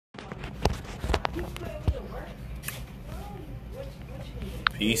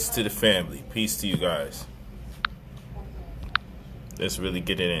Peace to the family. Peace to you guys. Let's really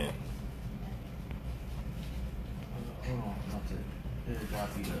get it in.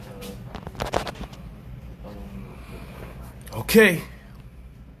 Okay.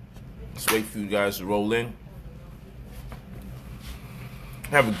 Let's wait for you guys to roll in. I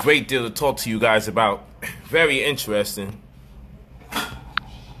have a great deal to talk to you guys about. Very interesting.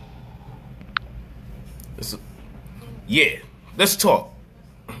 Yeah, let's talk.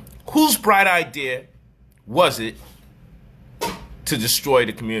 Whose bright idea was it to destroy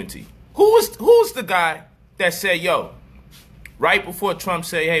the community? Who was the guy that said, yo, right before Trump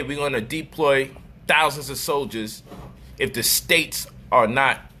said, hey, we're going to deploy thousands of soldiers if the states are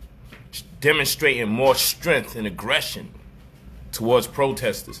not demonstrating more strength and aggression towards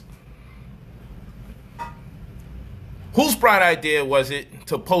protesters? Whose bright idea was it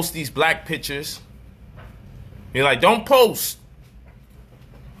to post these black pictures? You're like, don't post.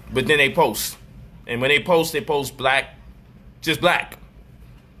 But then they post. And when they post black, just black.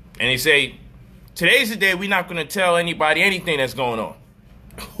 And they say, today's the day we're not going to tell anybody anything that's going on.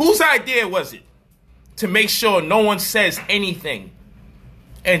 Whose idea was it to make sure no one says anything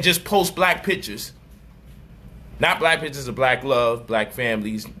and just post black pictures? Not black pictures of black love, black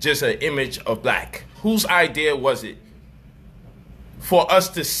families, just an image of black. Whose idea was it for us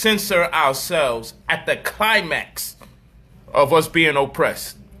to censor ourselves at the climax of us being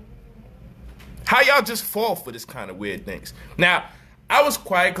oppressed? How y'all just fall for this kind of weird things? Now, I was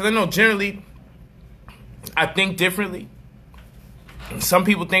quiet because I know generally I think differently. And some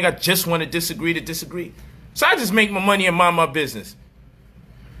people think I just want to disagree. So I just make my money and mind my business.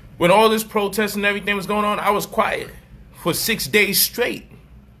 When all this protest and everything was going on, I was quiet for 6 days straight.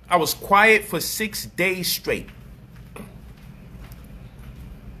 I was quiet for 6 days straight.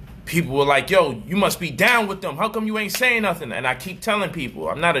 People were like, yo, you must be down with them. How come you ain't saying nothing? And I keep telling people,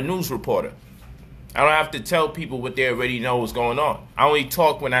 I'm not a news reporter. I don't have to tell people what they already know what's going on. I only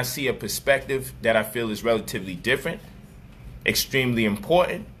talk when I see a perspective that I feel is relatively different, extremely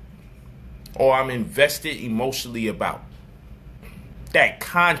important, or I'm invested emotionally about. That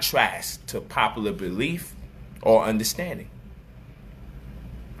contrast to popular belief or understanding.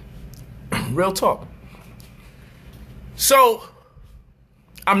 Real talk. So,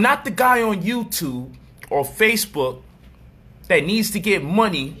 I'm not the guy on YouTube or Facebook that needs to get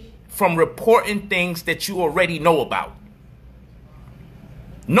money from reporting things that you already know about.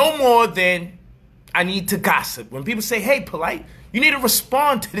 No more than I need to gossip. When people say, hey, Polight, you need to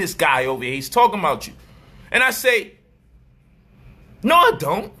respond to this guy over here. He's talking about you. And I say, no, I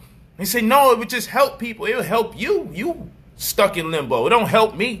don't. They say, no, it would just help people. It will help you. You stuck in limbo. It don't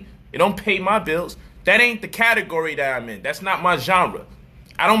help me. It don't pay my bills. That ain't the category that I'm in. That's not my genre.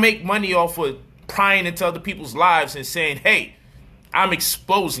 I don't make money off of prying into other people's lives and saying, hey, I'm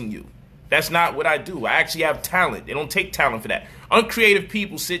exposing you. That's not what I do. I actually have talent. They don't take talent for that. Uncreative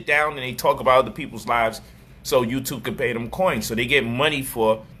people sit down and they talk about other people's lives so YouTube can pay them coins. So they get money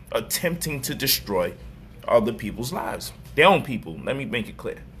for attempting to destroy other people's lives. Their own people. Let me make it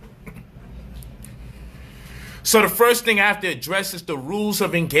clear. So the first thing I have to address is the rules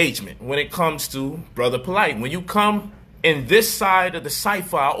of engagement when it comes to Brother Polight. When you come in this side of the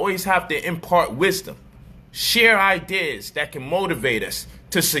cipher, I always have to impart wisdom. Share ideas that can motivate us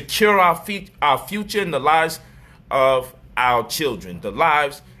to secure our future and the lives of our children, the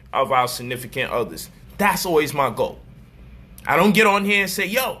lives of our significant others. That's always my goal. I don't get on here and say,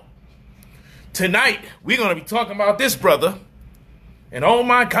 yo, tonight we're going to be talking about this brother. And oh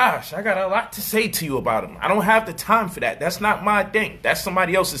my gosh, I got a lot to say to you about him. I don't have the time for that. That's not my thing. That's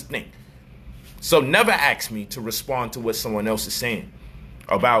somebody else's thing. So never ask me to respond to what someone else is saying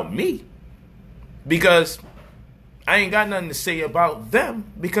about me. Because I ain't got nothing to say about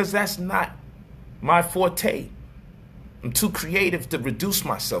them, because that's not my forte. I'm too creative to reduce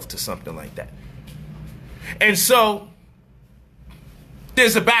myself to something like that. And so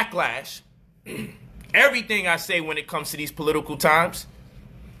there's a backlash. Everything I say when it comes to these political times,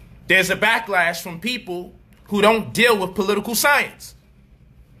 there's a backlash from people who don't deal with political science.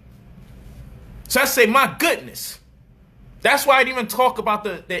 So I say, my goodness. That's why I didn't even talk about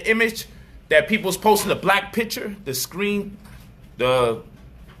the image that people's posting, the black picture, the screen, the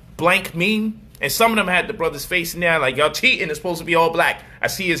blank meme. And some of them had the brother's face in there, like, y'all cheating, it's supposed to be all black. I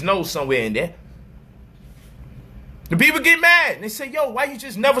see his nose somewhere in there. The people get mad and they say, yo, why you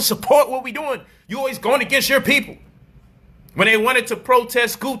just never support what we doing? You always going against your people. When they wanted to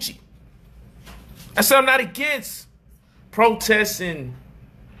protest Gucci, I said, I'm not against protests and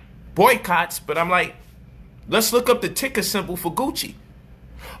boycotts, but I'm like, let's look up the ticker symbol for Gucci.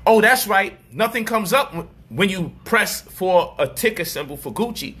 Oh, that's right. Nothing comes up when you press for a ticker symbol for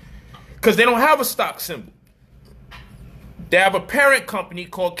Gucci because they don't have a stock symbol. They have a parent company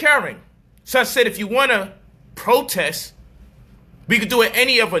called Kering. So I said, if you want to protest, we could do it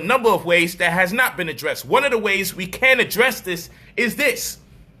any of a number of ways that has not been addressed. One of the ways we can address this is this.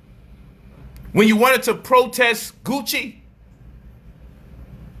 When you wanted to protest Gucci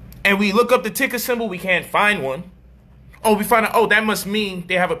and we look up the ticker symbol, we can't find one. Oh, we find out, oh, that must mean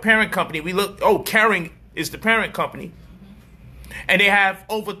they have a parent company. We look, oh, Kering is the parent company. And they have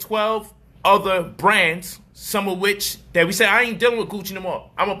over 12 other brands, some of which that we say, I ain't dealing with Gucci no more.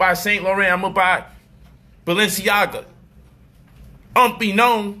 I'm going to buy St. Laurent. I'm going to buy Balenciaga.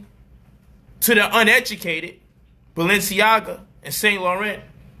 Unbeknown to the uneducated, Balenciaga and St. Laurent,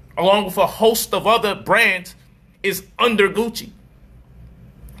 along with a host of other brands, is under Gucci.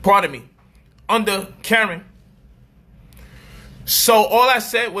 Pardon me, under Kering. So all I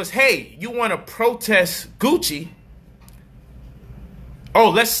said was, hey, you want to protest Gucci?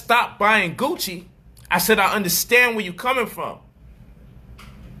 Oh, let's stop buying Gucci. I said, I understand where you're coming from.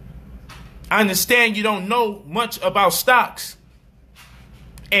 I understand you don't know much about stocks.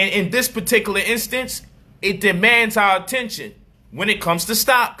 And in this particular instance, it demands our attention when it comes to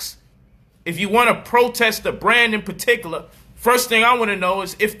stocks. If you want to protest a brand in particular, first thing I want to know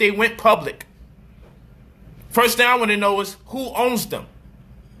is if they went public. First thing I want to know is who owns them.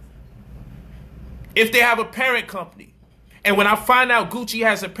 If they have a parent company. And when I find out Gucci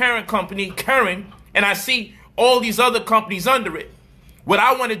has a parent company, Kering, and I see all these other companies under it, what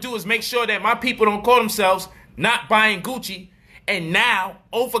I want to do is make sure that my people don't call themselves not buying Gucci and now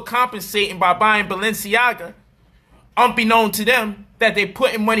overcompensating by buying Balenciaga, unbeknown to them that they're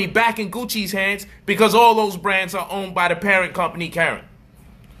putting money back in Gucci's hands because all those brands are owned by the parent company, Kering.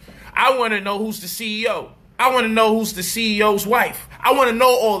 I want to know who's the CEO. I want to know who's the CEO's wife. I want to know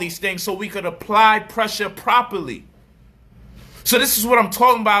all these things so we could apply pressure properly. So this is what I'm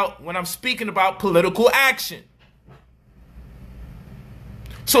talking about when I'm speaking about political action.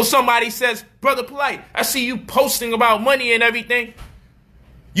 So somebody says, Brother Polight, I see you posting about money and everything.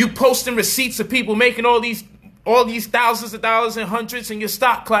 You posting receipts of people making all these thousands of dollars and hundreds in your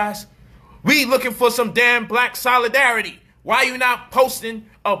stock class. We looking for some damn black solidarity. Why are you not posting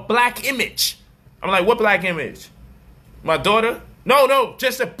a black image? I'm like, what black image? My daughter? No,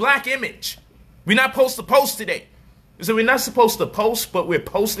 just a black image. We're not supposed to post today. So we're not supposed to post, but we're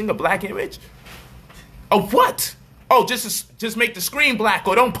posting a black image? Of what? Oh, just make the screen black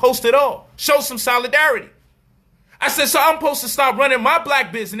or don't post at all. Show some solidarity. I said, so I'm supposed to stop running my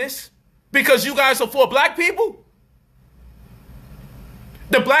black business because you guys are for black people?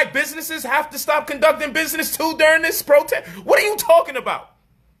 The black businesses have to stop conducting business too during this protest? What are you talking about?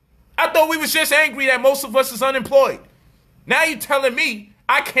 I thought we was just angry that most of us is unemployed. Now you're telling me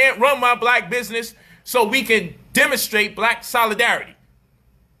I can't run my black business so we can demonstrate black solidarity.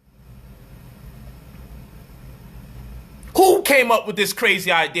 Who came up with this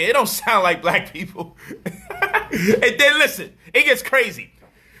crazy idea? It don't sound like black people. And then listen, it gets crazy.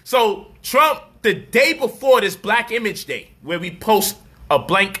 So Trump, the day before this Black Image Day, where we post a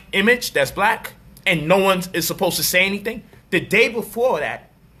blank image that's black and no one is supposed to say anything, the day before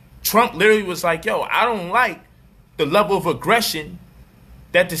that, Trump literally was like, yo, I don't like the level of aggression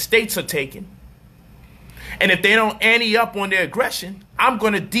that the states are taking. And if they don't ante up on their aggression, I'm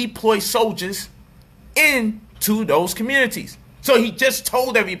going to deploy soldiers into those communities. So he just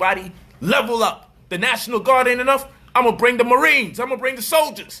told everybody, level up. The National Guard ain't enough. I'm going to bring the Marines. I'm going to bring the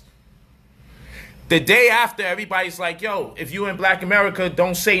soldiers. The day after, everybody's like, yo, if you in Black America,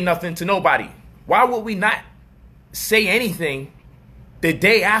 don't say nothing to nobody. Why would we not say anything the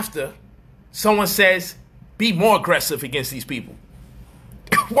day after someone says, be more aggressive against these people?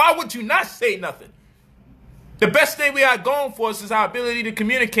 Why would you not say nothing? The best thing we got going for us is our ability to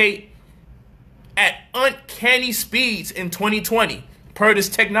communicate at uncanny speeds in 2020 per this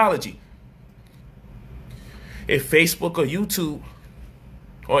technology. If Facebook or YouTube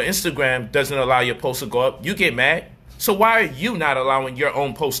or Instagram doesn't allow your post to go up, you get mad. So why are you not allowing your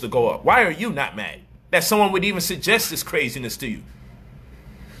own post to go up? Why are you not mad that someone would even suggest this craziness to you?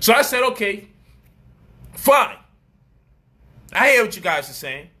 So I said, okay, fine. I hear what you guys are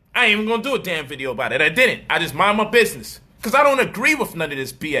saying. I ain't even going to do a damn video about it. I didn't. I just mind my business because I don't agree with none of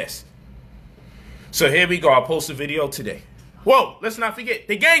this BS. So here we go. I'll post a video today. Whoa, let's not forget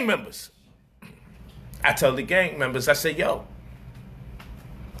the gang members. I tell the gang members, I say, yo,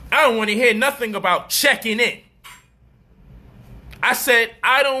 I don't want to hear nothing about checking in. I said,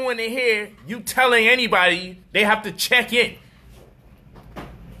 I don't want to hear you telling anybody they have to check in.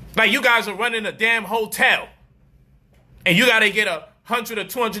 Like you guys are running a damn hotel and you got to get a $100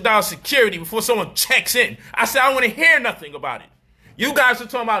 or $200 security before someone checks in. I said, I don't want to hear nothing about it. You guys are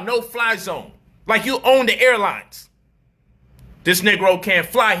talking about no-fly zone, like you own the airlines. This Negro can't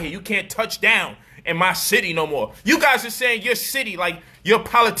fly here. You can't touch down in my city no more. You guys are saying your city like you're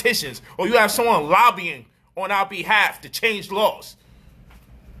politicians, or you have someone lobbying on our behalf to change laws.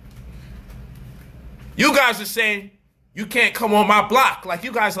 You guys are saying you can't come on my block like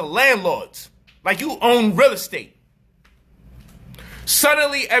you guys are landlords, like you own real estate.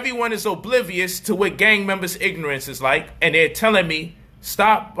 Suddenly, everyone is oblivious to what gang members' ignorance is like, and they're telling me,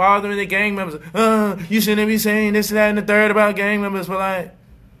 stop bothering the gang members. You shouldn't be saying this, that, and the third about gang members, but like,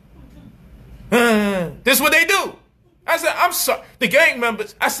 this is what they do. I said, I'm sorry. The gang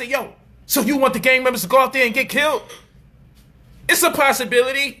members, I said, yo, so you want the gang members to go out there and get killed? It's a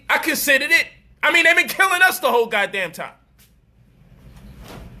possibility. I considered it. I mean, they've been killing us the whole goddamn time.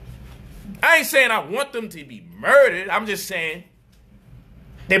 I ain't saying I want them to be murdered. I'm just saying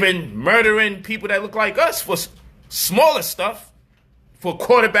they've been murdering people that look like us for smaller stuff, for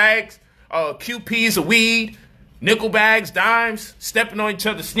quarter bags, QPs of weed, nickel bags, dimes, stepping on each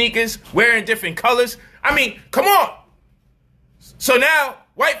other's sneakers, wearing different colors. I mean, come on. So now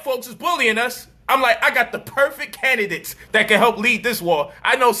white folks is bullying us. I'm like, I got the perfect candidates that can help lead this war.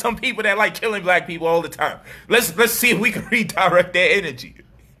 I know some people that like killing black people all the time. Let's see if we can redirect their energy.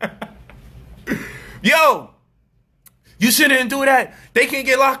 Yo, you shouldn't do that. They can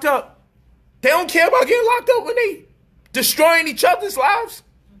get locked up. They don't care about getting locked up when they destroying each other's lives.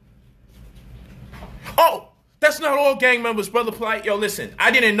 Oh, that's not all gang members, Brother Polight. Yo, listen, I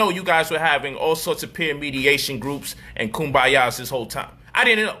didn't know you guys were having all sorts of peer mediation groups and kumbayas this whole time. I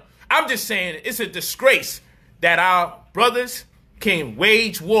didn't know. I'm just saying it's a disgrace that our brothers can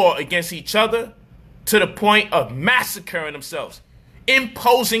wage war against each other to the point of massacring themselves,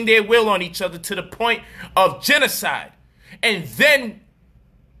 imposing their will on each other to the point of genocide. And then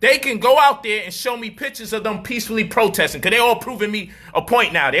they can go out there and show me pictures of them peacefully protesting, because they're all proving me a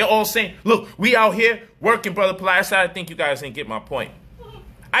point now. They're all saying, look, we out here working, Brother Polight. I think you guys didn't get my point.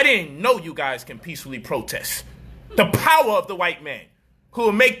 I didn't know you guys can peacefully protest. The power of the white man, who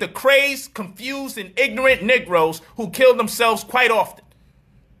will make the crazed, confused, and ignorant Negroes who kill themselves quite often.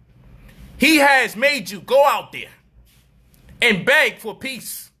 He has made you go out there and beg for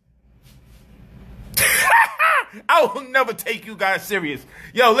peace. I will never take you guys serious.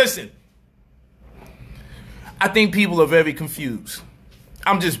 Yo, listen. I think people are very confused.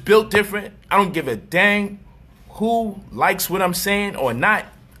 I'm just built different. I don't give a dang who likes what I'm saying or not.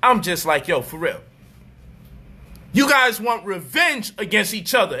 I'm just like, yo, for real. You guys want revenge against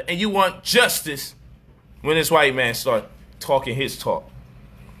each other, and you want justice when this white man start talking his talk.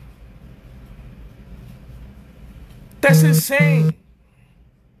 That's insane.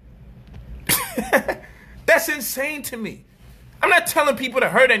 That's insane to me. I'm not telling people to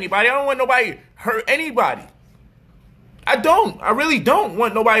hurt anybody. I don't want nobody to hurt anybody. I don't. I really don't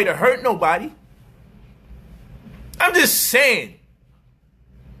want nobody to hurt nobody. I'm just saying.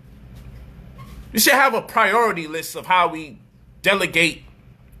 We should have a priority list of how we delegate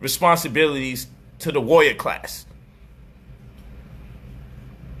responsibilities to the warrior class.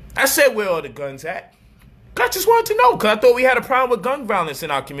 I said where are the guns at? I just wanted to know, because I thought we had a problem with gun violence in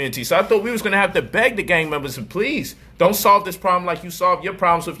our community. So I thought we was going to have to beg the gang members and please don't solve this problem like you solved your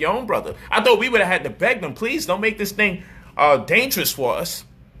problems with your own brother. I thought we would have had to beg them, please don't make this thing dangerous for us.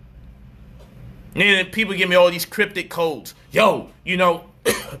 And then people give me all these cryptic codes. Yo, you know,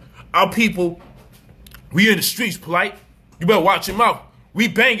 our people, we in the streets, Polight. You better watch your mouth. We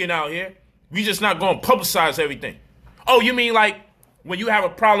banging out here. We just not going to publicize everything. Oh, you mean like when you have a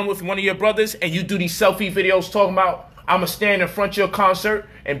problem with one of your brothers and you do these selfie videos talking about, I'm going to stand in front of your concert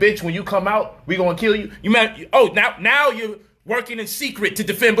and bitch, when you come out, we going to kill you. You mean, oh, now you're working in secret to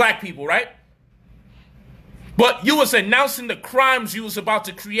defend black people, right? But you was announcing the crimes you was about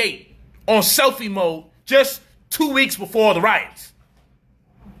to create on selfie mode just 2 weeks before the riots.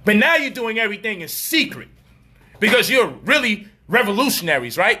 But now you're doing everything in secret because you're really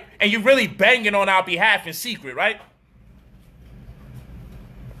revolutionaries, right? And you're really banging on our behalf in secret, right?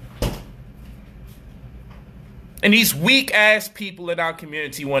 And these weak-ass people in our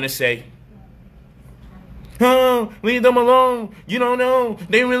community want to say, oh, leave them alone. You don't know.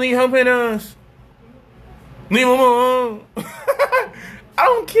 They really helping us. Leave them alone. I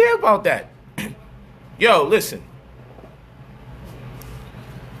don't care about that. Yo, listen.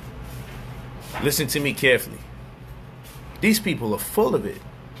 Listen to me carefully. These people are full of it.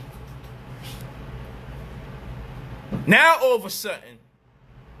 Now, all of a sudden,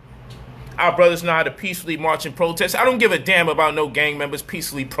 our brothers know how to peacefully march and protest. I don't give a damn about no gang members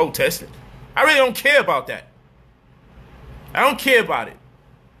peacefully protesting. I really don't care about that. I don't care about it.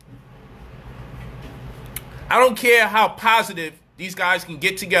 I don't care how positive these guys can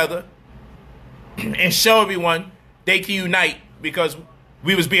get together and show everyone they can unite because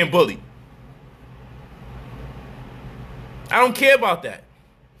we was being bullied. I don't care about that.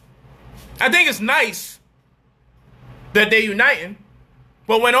 I think it's nice that they're uniting,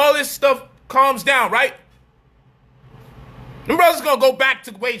 but when all this stuff calms down, right? Them brothers gonna go back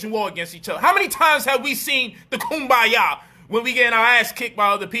to waging war against each other. How many times have we seen the kumbaya when we get our ass kicked by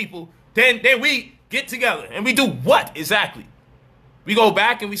other people? Then we get together and we do what exactly? We go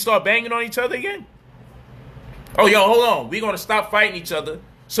back and we start banging on each other again? Oh, yo, hold on. We're gonna stop fighting each other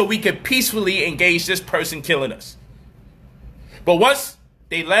so we can peacefully engage this person killing us. But once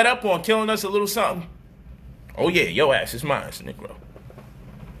they let up on killing us a little something, oh yeah, your ass is mine, Negro.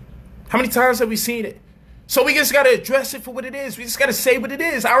 How many times have we seen it? So we just got to address it for what it is. We just got to say what it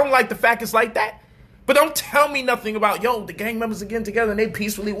is. I don't like the fact it's like that. But don't tell me nothing about, yo, the gang members are getting together and they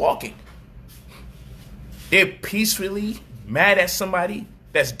peacefully walking. They're peacefully mad at somebody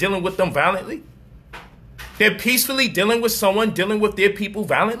that's dealing with them violently. They're peacefully dealing with someone dealing with their people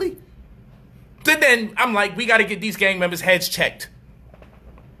violently. So then I'm like, we got to get these gang members' heads checked.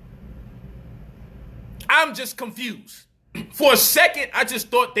 I'm just confused. For a second, I just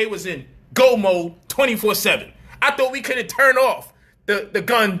thought they was in go mode 24/7. I thought we couldn't turn off the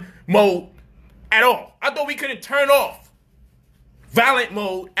gun mode at all. I thought we couldn't turn off violent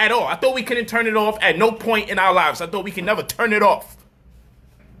mode at all. I thought we couldn't turn it off at no point in our lives. I thought we could never turn it off.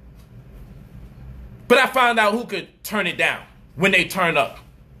 But I found out who could turn it down when they turn up.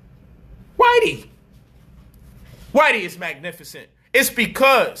 Whitey. Whitey is magnificent. It's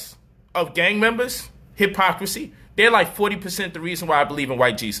because of gang members' hypocrisy. They're like 40% the reason why I believe in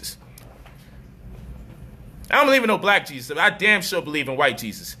white Jesus. I don't believe in no black Jesus. I damn sure believe in white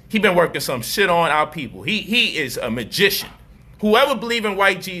Jesus. He been working some shit on our people. He is a magician. Whoever believe in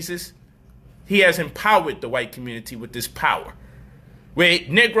white Jesus, he has empowered the white community with this power. With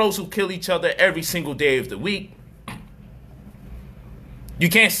Negroes who kill each other every single day of the week. You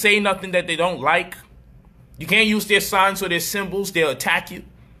can't say nothing that they don't like. You can't use their signs or their symbols. They'll attack you.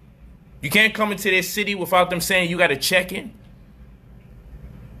 You can't come into their city without them saying you got to check in.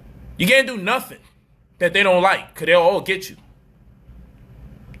 You can't do nothing that they don't like because they'll all get you.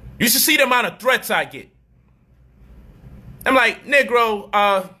 You should see the amount of threats I get. I'm like,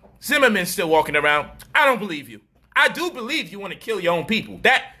 Negro, Zimmerman's still walking around. I don't believe you. I do believe you want to kill your own people.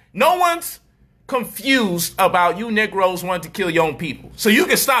 That no one's confused about you Negroes wanting to kill your own people. So you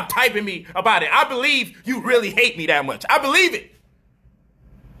can stop typing me about it. I believe you really hate me that much. I believe it.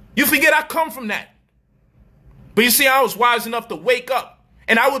 You forget I come from that. But you see, I was wise enough to wake up.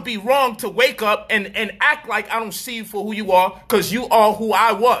 And I would be wrong to wake up and act like I don't see you for who you are, because you are who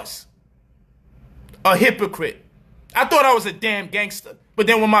I was. A hypocrite. I thought I was a damn gangster. But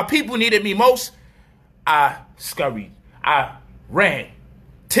then when my people needed me most, I scurried. I ran,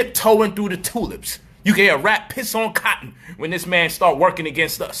 tiptoeing through the tulips. You can hear a rat piss on cotton when this man start working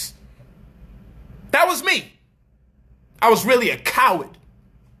against us. That was me. I was really a coward.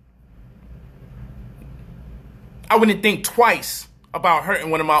 I wouldn't think twice about hurting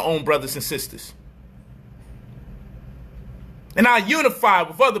one of my own brothers and sisters. And I unified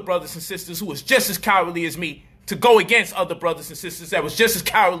with other brothers and sisters who was just as cowardly as me to go against other brothers and sisters that was just as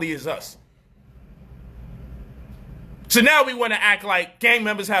cowardly as us. So now we want to act like gang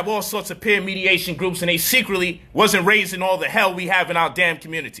members have all sorts of peer mediation groups and they secretly wasn't raising all the hell we have in our damn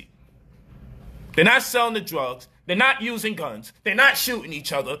community. They're not selling the drugs. They're not using guns. They're not shooting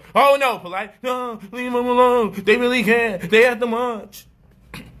each other. Oh no, Polight. No, leave them alone. They really care. They at the march.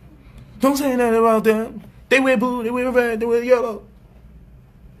 Don't say that about them. They wear blue, they wear red, they wear yellow.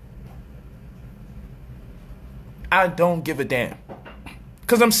 I don't give a damn.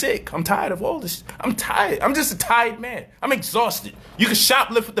 Because I'm sick. I'm tired of all this. I'm tired. I'm just a tired man. I'm exhausted. You can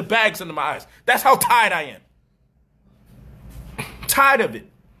shoplift with the bags under my eyes. That's how tired I am. I'm tired of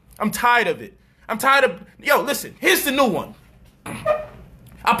it. I'm tired of it. I'm tired of... Yo, listen. Here's the new one.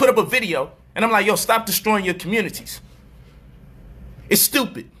 I put up a video, and I'm like, yo, stop destroying your communities. It's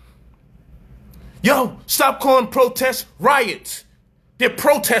stupid. Yo, stop calling protests riots. They're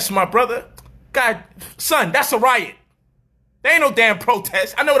protests, my brother. God, son, that's a riot. There ain't no damn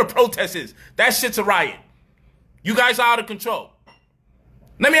protest. I know what a protest is. That shit's a riot. You guys are out of control.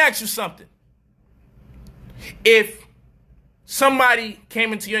 Let me ask you something. If somebody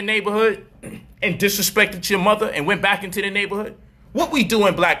came into your neighborhood and disrespected your mother and went back into the neighborhood, what we do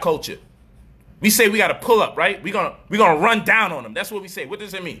in black culture? We say we got to pull up, right? We're gonna run down on them. That's what we say. What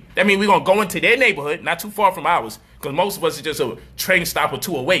does that mean? That means we're going to go into their neighborhood, not too far from ours, because most of us are just a train stop or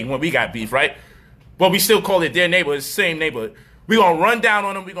two away when we got beef, right? But we still call it their neighborhood, it's the same neighborhood. We're going to run down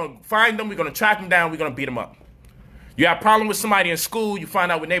on them. We're going to find them. We're going to track them down. We're going to beat them up. You have a problem with somebody in school. You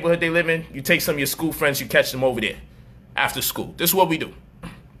find out what neighborhood they live in. You take some of your school friends. You catch them over there after school. This is what we do.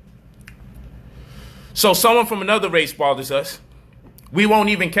 So someone from another race bothers us. We won't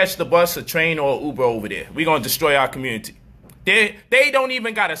even catch the bus, a train, or Uber over there. We're going to destroy our community. They don't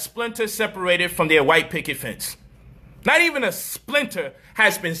even got a splinter separated from their white picket fence. Not even a splinter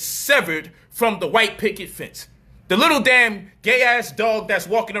has been severed from the white picket fence. The little damn gay-ass dog that's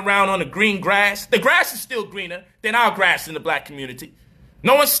walking around on the green grass, the grass is still greener than our grass in the black community.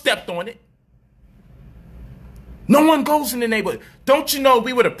 No one stepped on it. No one goes in the neighborhood. Don't you know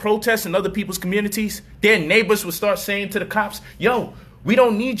we were to protest in other people's communities? Their neighbors would start saying to the cops, yo, we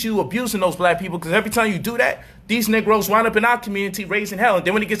don't need you abusing those black people because every time you do that, these Negroes wind up in our community raising hell. And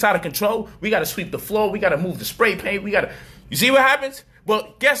then when it gets out of control, we got to sweep the floor. We got to move the spray paint. You see what happens?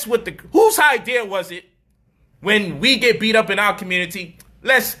 Well, guess what? Whose idea was it when we get beat up in our community?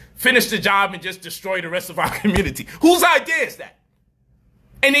 Let's finish the job and just destroy the rest of our community. Whose idea is that?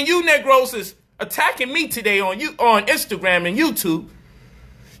 And then you Negroes is attacking me today on Instagram and YouTube.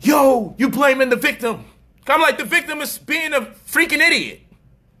 Yo, you blaming the victim. I'm like, the victim is being a freaking idiot.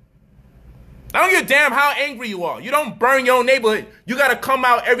 I don't give a damn how angry you are. You don't burn your own neighborhood. You got to come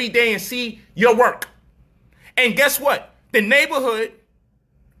out every day and see your work. And guess what? The neighborhood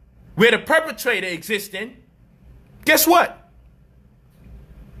where the perpetrator exists in, guess what?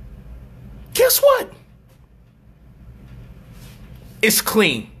 Guess what? It's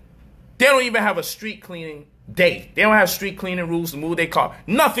clean. They don't even have a street cleaning day. They don't have street cleaning rules to move their car.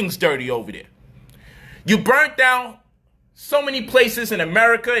 Nothing's dirty over there. You burnt down so many places in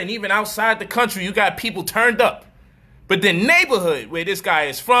America and even outside the country. You got people turned up. But the neighborhood where this guy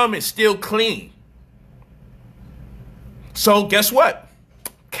is from is still clean. So guess what?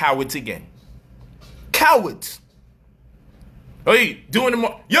 Cowards again. Cowards. Oh, you doing them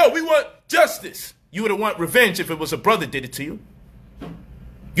all. Yo, we want justice. You would have want revenge if it was a brother did it to you.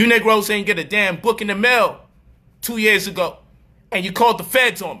 You Negroes ain't get a damn book in the mail 2 years ago, and you called the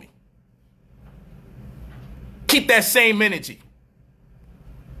feds on me. Keep that same energy.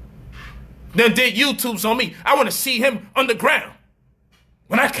 Then did YouTubes on me. I want to see him underground.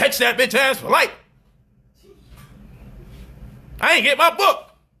 When I catch that bitch ass Polight, I ain't get my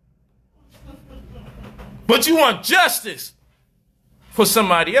book. But you want justice for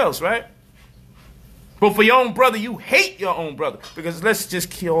somebody else, right? But for your own brother, you hate your own brother. Because let's just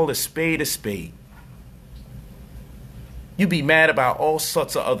call a spade a spade. You be mad about all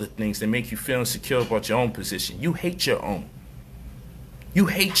sorts of other things that make you feel insecure about your own position. You hate your own. You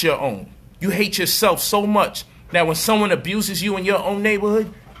hate your own. You hate yourself so much that when someone abuses you in your own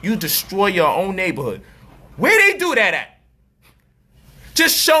neighborhood, you destroy your own neighborhood. Where they do that at?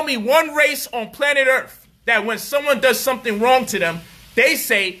 Just show me one race on planet Earth that when someone does something wrong to them, they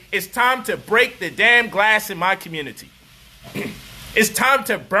say it's time to break the damn glass in my community. It's time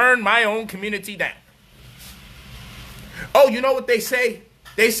to burn my own community down. Oh, you know what they say?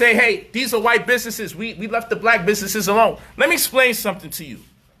 They say, hey, these are white businesses. We left the black businesses alone. Let me explain something to you.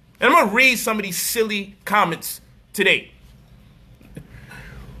 And I'm going to read some of these silly comments today.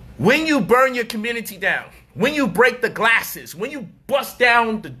 When you burn your community down, when you break the glasses, when you bust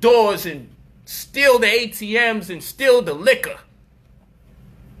down the doors and steal the ATMs and steal the liquor,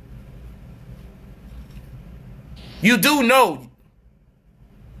 you do know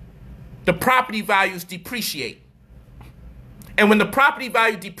the property values depreciate. And when the property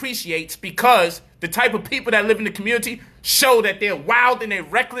value depreciates because the type of people that live in the community show that they're wild and they're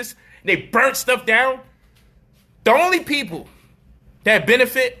reckless, and they burn stuff down, the only people that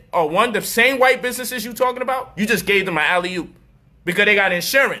benefit are one, the same white businesses you talking about, you just gave them an alley-oop because they got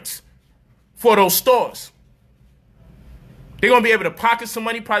insurance for those stores. They're going to be able to pocket some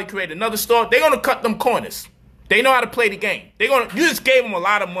money, probably create another store. They're going to cut them corners. They know how to play the game. You just gave them a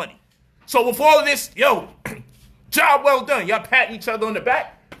lot of money. So with all of this, yo, job well done. Y'all patting each other on the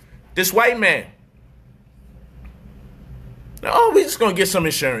back. This white man, oh, we just going to get some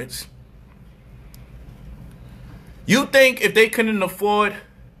insurance. You think if they couldn't afford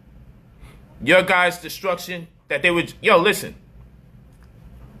your guys' destruction, that they would, yo, listen.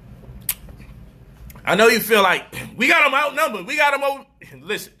 I know you feel like, we got them outnumbered. We got them over.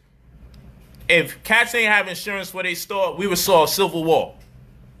 Listen, if cats ain't have insurance for their store, we would saw a civil war.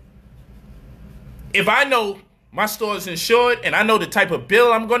 If I know my store is insured and I know the type of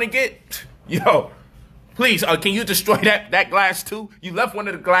bill I'm going to get, yo, please, can you destroy that glass too? You left one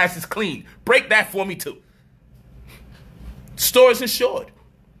of the glasses clean. Break that for me too. Store is insured.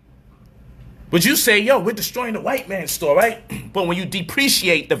 But you say, yo, we're destroying the white man's store, right? But when you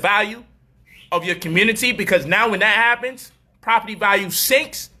depreciate the value of your community, because now when that happens, property value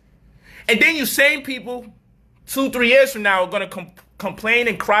sinks. And then you same people 2-3 years from now are going to complain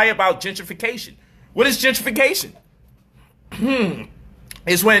and cry about gentrification. What is gentrification?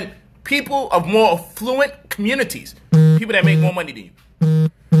 It's when people of more affluent communities, people that make more money than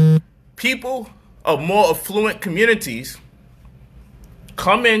you, people of more affluent communities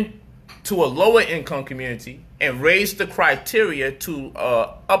come in to a lower income community and raise the criteria to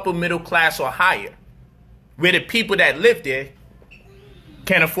upper middle class or higher, where the people that live there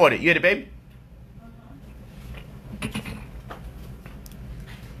can't afford it. You hear the baby?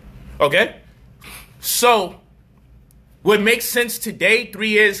 Okay? So, what makes sense today, 3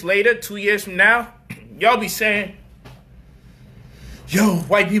 years later, 2 years from now, y'all be saying, yo,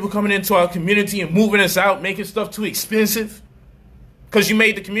 white people coming into our community and moving us out, making stuff too expensive. Because you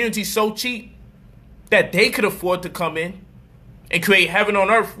made the community so cheap that they could afford to come in and create heaven on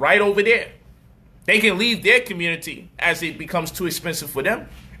earth right over there. They can leave their community as it becomes too expensive for them,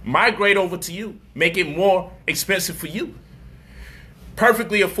 migrate over to you, make it more expensive for you,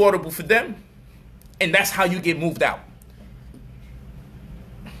 perfectly affordable for them, and that's how you get moved out.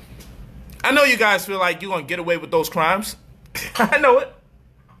 I know you guys feel like you're going to get away with those crimes. I know it.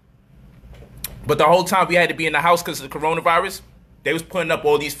 But the whole time we had to be in the house because of the coronavirus, they was putting up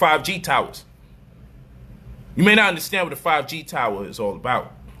all these 5G towers. You may not understand what a 5G tower is all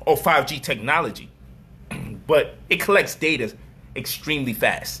about, or 5G technology, but it collects data extremely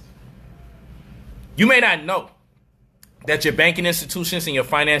fast. You may not know that your banking institutions and your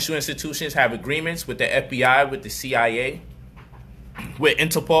financial institutions have agreements with the FBI, with the CIA, with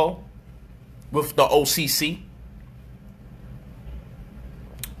Interpol, with the OCC.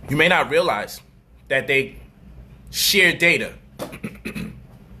 You may not realize that they share data.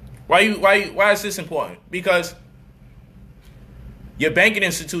 Why is this important? Because your banking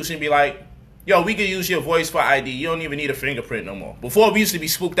institution be like, yo, we can use your voice for ID. You don't even need a fingerprint no more. Before, we used to be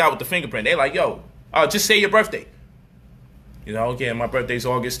spooked out with the fingerprint. They like, yo, just say your birthday. You know, okay, my birthday's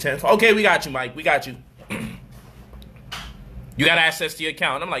August 10th. Okay, we got you, Mike. We got you. You got access to your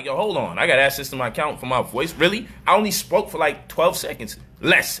account. I'm like, yo, hold on. I got access to my account for my voice. Really? I only spoke for like 12 seconds.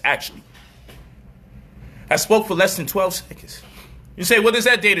 Less, actually. I spoke for less than 12 seconds. You say, what does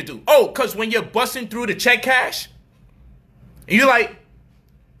that data do? Oh, because when you're busting through the check cash, and you're like,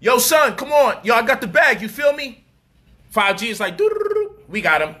 yo, son, come on. Yo, I got the bag. You feel me? 5G is like, doo-doo-doo-doo. We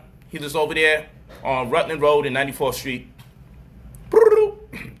got him. He was over there on Rutland Road and 94th Street.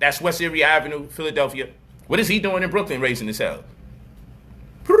 That's West Erie Avenue, Philadelphia. What is he doing in Brooklyn raising his hell?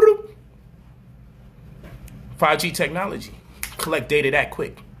 5G technology. Collect data that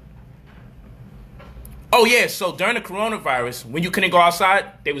quick. Oh, yeah, so during the coronavirus, when you couldn't go outside,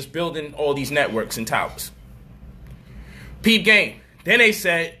 they was building all these networks and towers. Peep game. Then they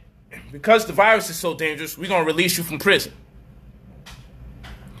said, because the virus is so dangerous, we're going to release you from prison.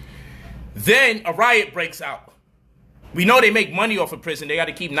 Then a riot breaks out. We know they make money off of prison. They got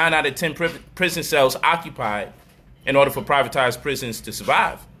to keep 9 out of 10 prison cells occupied in order for privatized prisons to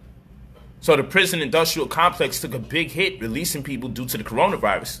survive. So the prison industrial complex took a big hit releasing people due to the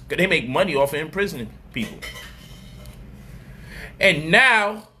coronavirus, because they make money off of imprisoning people. And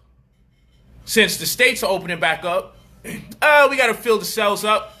now, since the states are opening back up, we got to fill the cells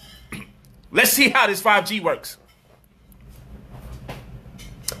up. Let's see how this 5G works.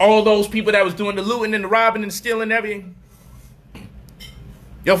 All those people that was doing the looting and the robbing and stealing and everything.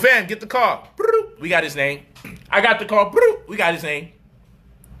 Yo, fam, get the car. We got his name. I got the car. We got his name.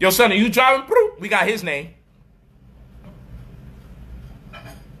 Yo, son, are you driving? We got his name.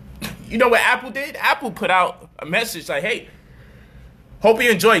 You know what Apple did? Apple put out a message like, hey, hope you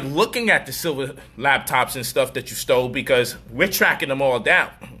enjoyed looking at the silver laptops and stuff that you stole, because we're tracking them all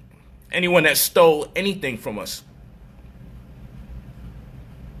down. Anyone that stole anything from us.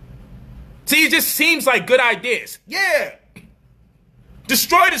 See, it just seems like good ideas. Yeah.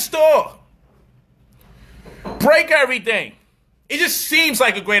 Destroy the store. Break everything. It just seems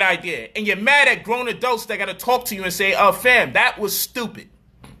like a great idea. And you're mad at grown adults that got to talk to you and say, fam, that was stupid.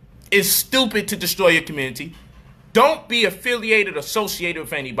 It's stupid to destroy your community. Don't be affiliated or associated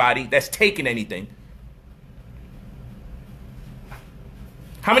with anybody that's taking anything.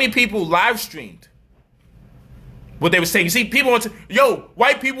 How many people live streamed what they was taking? See, people want to,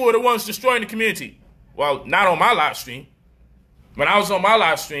 white people were the ones destroying the community. Well, not on my live stream. When I was on my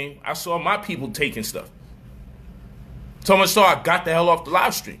live stream, I saw my people taking stuff. So much so I got the hell off the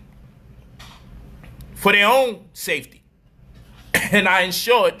live stream for their own safety. And I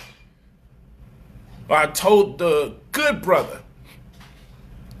ensured, or I told the good brother,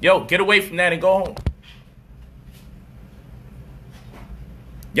 yo, get away from that and go home.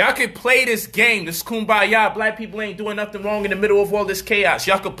 Y'all could play this game, this kumbaya. Black people ain't doing nothing wrong in the middle of all this chaos.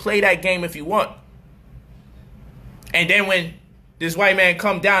 Y'all could play that game if you want. And then when this white man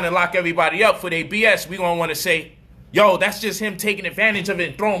come down and lock everybody up for their BS, we gonna want to say, yo, that's just him taking advantage of it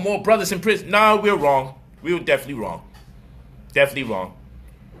and throwing more brothers in prison. No, we're wrong. We were definitely wrong. Definitely wrong.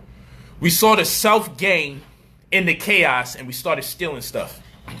 We saw the self-gain in the chaos and we started stealing stuff.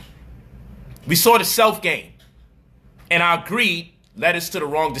 We saw the self-gain. And our greed led us to the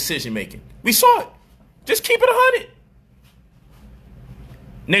wrong decision making. We saw it. Just keep it 100.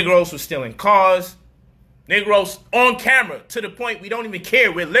 Negroes were stealing cars. Negroes on camera to the point we don't even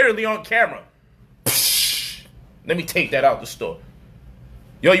care. We're literally on camera. Psh, let me take that out the store.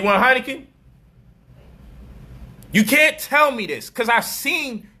 Yo, you want Heineken? You can't tell me this because I've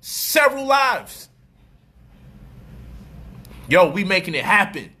seen several lives. Yo, we making it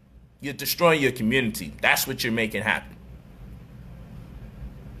happen. You're destroying your community. That's what you're making happen.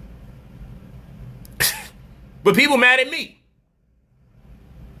 But people mad at me.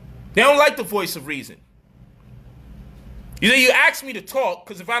 They don't like the voice of reason. You ask me to talk,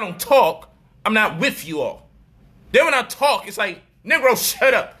 because if I don't talk, I'm not with you all. Then when I talk, it's like, Negro,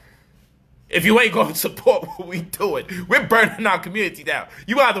 shut up. If you ain't going to support what we doing, we're burning our community down.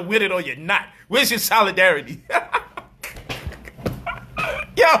 You either with it or you're not. Where's your solidarity?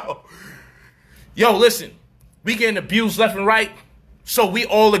 Yo, listen, we getting abused left and right, so we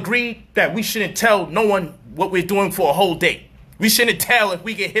all agree that we shouldn't tell no one what we're doing for a whole day. We shouldn't tell if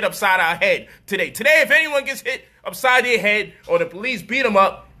we get hit upside our head today. Today, if anyone gets hit upside their head or the police beat them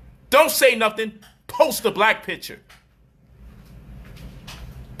up, don't say nothing. Post a black picture.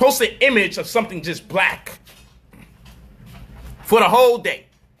 Post an image of something just black for the whole day.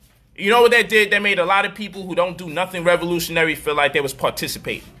 You know what that did? That made a lot of people who don't do nothing revolutionary feel like they was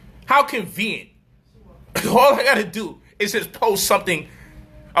participating. How convenient. All I got to do is just post something,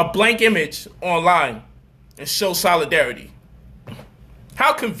 a blank image online and show solidarity.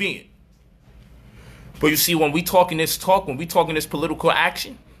 How convenient. But you see, when we talking this talk, when we talking this political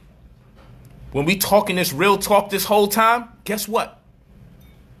action, when we talking this real talk this whole time, guess what?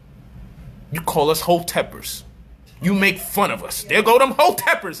 You call us hoteppers. You make fun of us. There go them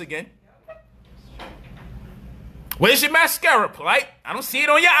hoteppers again. Where's your mascara, Polight? I don't see it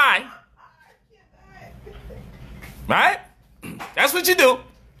on your eye. Right? That's what you do.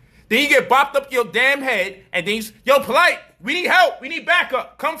 Then you get bopped up your damn head, and then yo, Polight, we need help. We need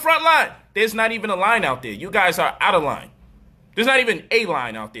backup. Come front line. There's not even a line out there. You guys are out of line. There's not even a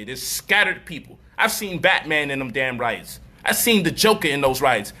line out there. There's scattered people. I've seen Batman in them damn riots. I've seen the Joker in those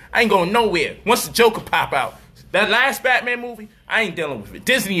riots. I ain't going nowhere. Once the Joker pop out, that last Batman movie, I ain't dealing with it.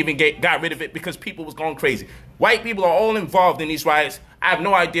 Disney even got rid of it because people was going crazy. White people are all involved in these riots. I have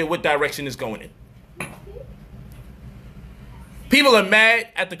no idea what direction it's going in. People are mad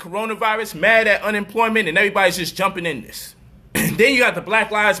at the coronavirus, mad at unemployment, and everybody's just jumping in this. Then you got the Black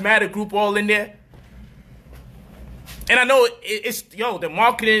Lives Matter group all in there. And I know the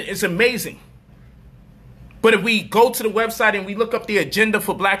marketing is amazing. But if we go to the website and we look up the agenda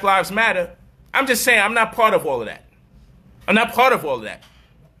for Black Lives Matter, I'm just saying I'm not part of all of that. I'm not part of all of that.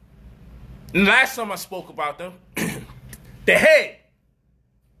 And the last time I spoke about them, the head,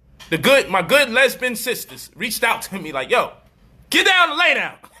 my good lesbian sisters reached out to me like, yo, get down and lay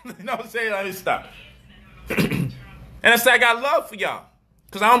down. You know what I'm saying? Let me stop. And I said, I got love for y'all.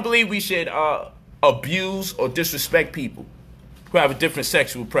 Because I don't believe we should abuse or disrespect people who have a different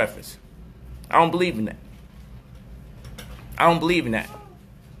sexual preference. I don't believe in that. I don't believe in that.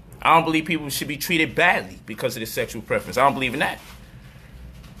 I don't believe people should be treated badly because of their sexual preference. I don't believe in that.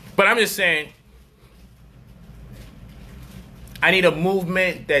 But I'm just saying, I need a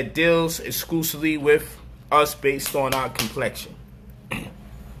movement that deals exclusively with us based on our complexion.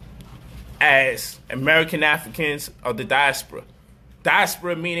 As American Africans of the diaspora.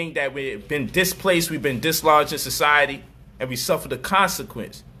 Diaspora meaning that we've been displaced, we've been dislodged in society, and we suffer the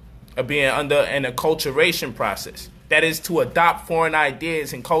consequence of being under an acculturation process. That is to adopt foreign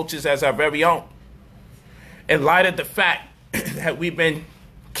ideas and cultures as our very own. In light of the fact that we've been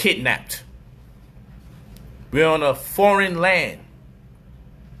kidnapped. We're on a foreign land.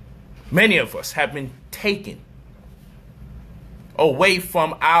 Many of us have been taken away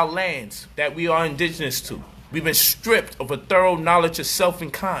from our lands that we are indigenous to. We've been stripped of a thorough knowledge of self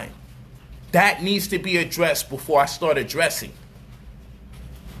and kind. That needs to be addressed before I start addressing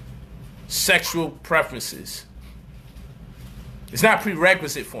sexual preferences. It's not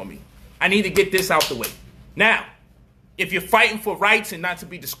prerequisite for me. I need to get this out the way. Now, if you're fighting for rights and not to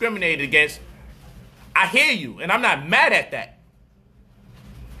be discriminated against, I hear you, and I'm not mad at that.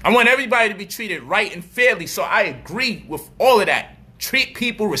 I want everybody to be treated right and fairly, so I agree with all of that. Treat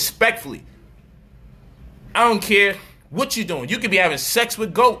people respectfully. I don't care what you're doing. You could be having sex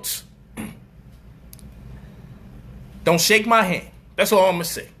with goats. Don't shake my hand. That's all I'm going to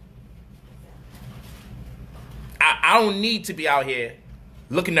say. I don't need to be out here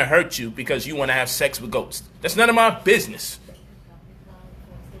looking to hurt you because you want to have sex with goats. That's none of my business.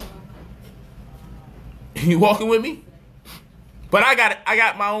 You walking with me? But I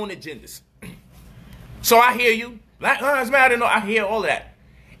got my own agendas. So I hear you. Black Lives Matter. No, I hear all of that.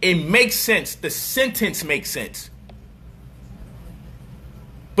 It makes sense. The sentence makes sense.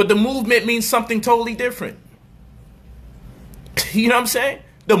 But the movement means something totally different. You know what I'm saying?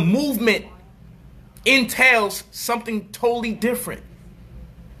 The movement entails something totally different.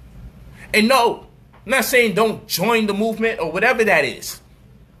 And no, I'm not saying don't join the movement or whatever that is.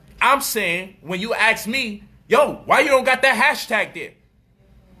 I'm saying when you ask me, yo, why you don't got that hashtag there?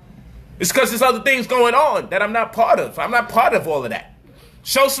 It's because there's other things going on that I'm not part of. I'm not part of all of that.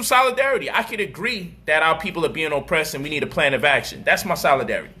 Show some solidarity. I could agree that our people are being oppressed and we need a plan of action. That's my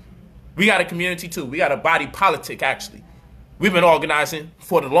solidarity. We got a community too. We got a body politic, actually. We've been organizing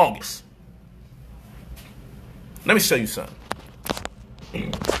for the longest. Let me show you something.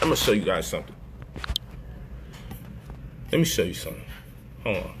 I'm going to show you guys something. Let me show you something.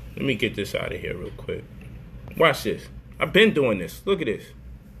 Hold on. Let me get this out of here real quick. Watch this. I've been doing this. Look at this.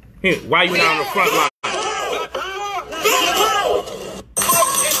 Here, why you not on the front line?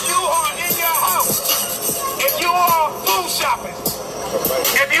 If you are in your house, if you are food shopping,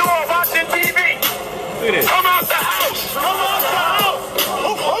 if you are watching TV, Look at this. come out the house. Come out the house.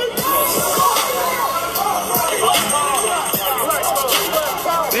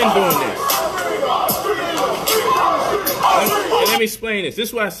 Been doing this. And let me explain this. This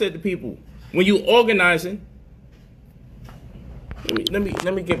is what I said to people. When you organizing, let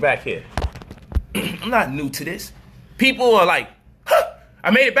me get back here. I'm not new to this. People are like, huh,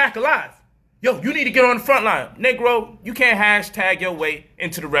 I made it back alive. Yo, you need to get on the front line. Negro, you can't hashtag your way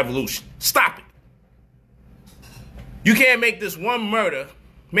into the revolution. Stop it. You can't make this one murder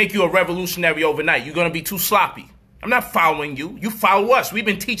make you a revolutionary overnight. You're going to be too sloppy. I'm not following you. You follow us. We've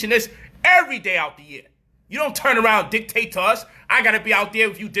been teaching this every day out the year. You don't turn around and dictate to us. I got to be out there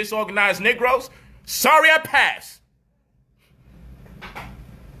with you disorganized Negroes. Sorry, I pass.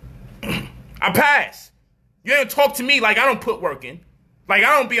 I pass. You ain't talk to me like I don't put work in. Like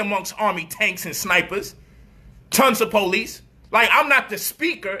I don't be amongst army tanks and snipers. Tons of police. Like I'm not the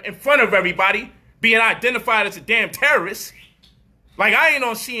speaker in front of everybody being identified as a damn terrorist. Like I ain't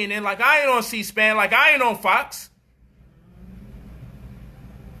on CNN. Like I ain't on C-SPAN. Like I ain't on Fox.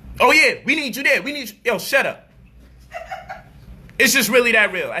 Oh yeah, we need you there. We need you. Yo, shut up. It's just really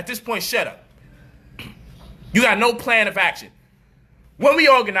that real. At this point, shut up. You got no plan of action. When we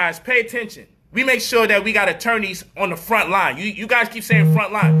organize, pay attention. We make sure that we got attorneys on the front line. You guys keep saying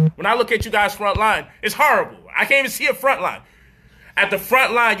front line. When I look at you guys front line, it's horrible. I can't even see a front line. At the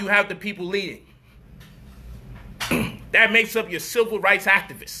front line, you have the people leading. That makes up your civil rights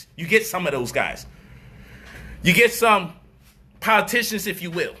activists. You get some of those guys. You get some politicians, if you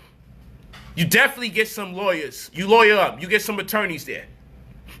will. You definitely get some lawyers. You lawyer up. You get some attorneys there.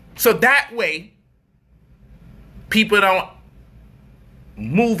 So that way, people don't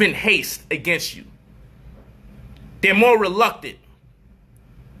move in haste against you. They're more reluctant.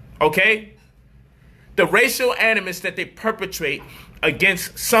 Okay? The racial animus that they perpetrate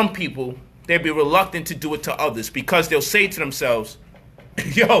against some people, they'll be reluctant to do it to others because they'll say to themselves,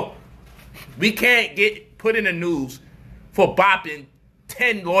 yo, we can't get put in the news for bopping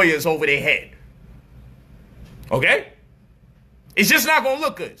 10 lawyers over their head. Okay? It's just not going to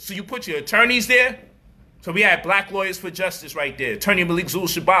look good. So you put your attorneys there. So we had Black Lawyers for Justice right there. Attorney Malik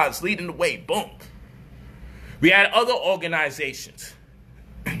Zul-Shabazz leading the way. Boom. We had other organizations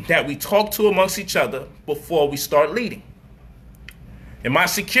that we talk to amongst each other before we start leading. And my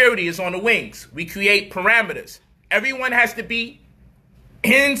security is on the wings. We create parameters. Everyone has to be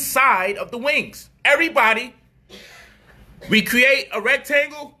inside of the wings. Everybody. We create a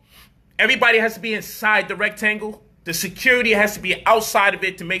rectangle. Everybody has to be inside the rectangle. The security has to be outside of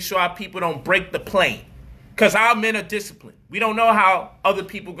it to make sure our people don't break the plane. Because our men are disciplined. We don't know how other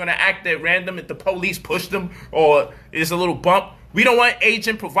people are going to act at random if the police push them or there's a little bump. We don't want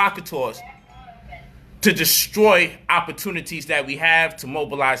agent provocateurs to destroy opportunities that we have to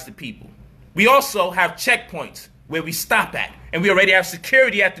mobilize the people. We also have checkpoints where we stop at. And we already have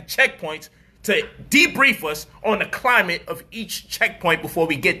security at the checkpoints to debrief us on the climate of each checkpoint before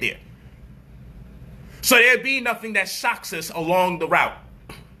we get there. So there'd be nothing that shocks us along the route.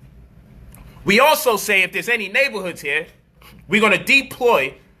 We also say if there's any neighborhoods here, we're going to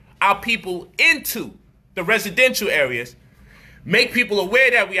deploy our people into the residential areas, make people aware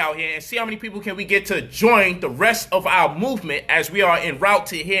that we out here, and see how many people can we get to join the rest of our movement as we are en route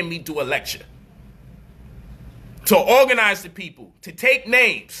to hear me do a lecture. To organize the people, to take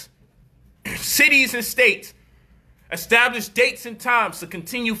names, cities and states, establish dates and times to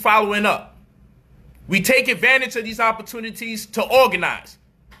continue following up. We take advantage of these opportunities to organize.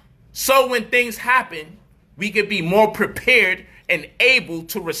 So when things happen, we can be more prepared and able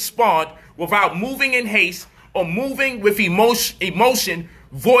to respond without moving in haste or moving with emotion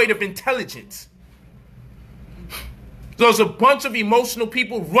void of intelligence. There's a bunch of emotional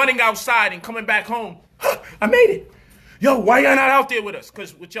people running outside and coming back home. I made it. Yo, why y'all not out there with us?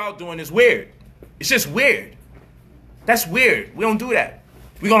 Because what y'all doing is weird. It's just weird. That's weird. We don't do that.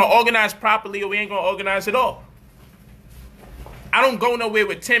 We're going to organize properly or we ain't going to organize at all. I don't go nowhere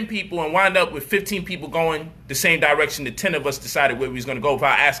with 10 people and wind up with 15 people going the same direction that 10 of us decided where we was going to go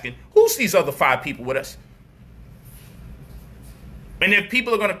without asking, who's these other 5 people with us? And if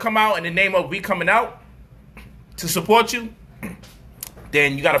people are going to come out in the name of we coming out to support you,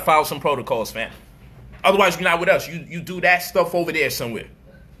 then you got to follow some protocols, fam. Otherwise, you're not with us. You do that stuff over there somewhere.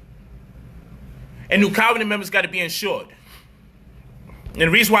 And new cabinet members got to be insured. And the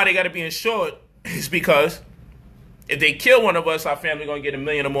reason why they got to be insured is because if they kill one of us, our family going to get $1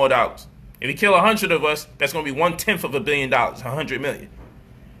 million or more dollars. If they kill 100 of us, that's going to be 1/10 of $1 billion, 100 million.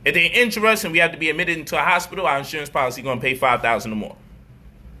 If they injure us and we have to be admitted into a hospital, our insurance policy going to pay $5,000 or more.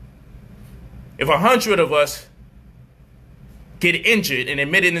 If 100 of us get injured and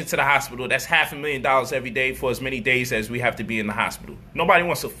admitted into the hospital, that's $500,000 every day for as many days as we have to be in the hospital. Nobody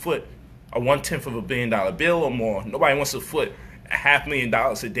wants to foot a 1/10 of $1 billion bill or more. Nobody wants to foot a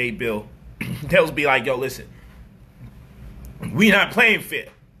 $500,000 a day bill. They'll be like, yo, listen, we not playing fair.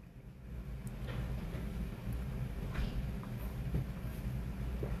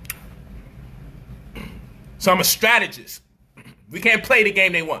 So I'm a strategist. We can't play the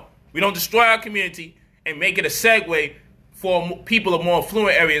game they want. We don't destroy our community and make it a segue for people of more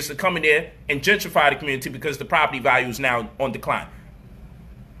affluent areas to come in there and gentrify the community because the property value is now on decline.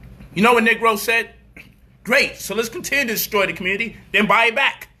 You know what Negro said? Great, so let's continue to destroy the community, then buy it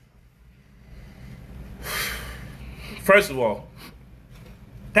back. First of all,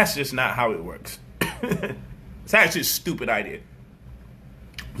 that's just not how it works. It's actually a stupid idea.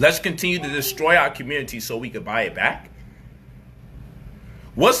 Let's continue to destroy our community so we could buy it back.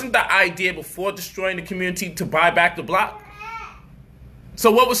 Wasn't the idea before destroying the community to buy back the block? So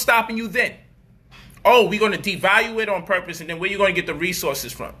what was stopping you then? Oh, we're going to devalue it on purpose, and then where are you going to get the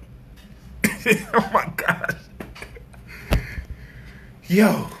resources from? Oh my gosh.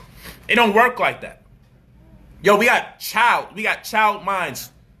 Yo, it don't work like that. Yo, we got child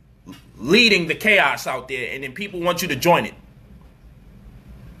minds leading the chaos out there, and then people want you to join it.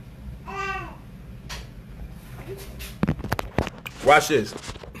 Watch this.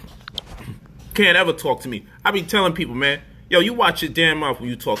 Can't ever talk to me. I be telling people, man, yo, you watch your damn mouth when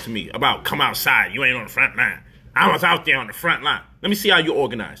you talk to me about come outside. You ain't on the front line. I was out there on the front line. Let me see how you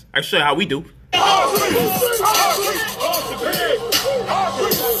organize. I can show you how we do.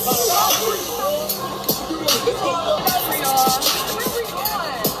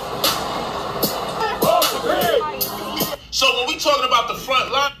 So when we talking about the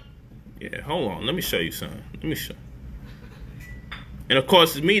front line. Yeah, hold on. Let me show you something. Let me show. And of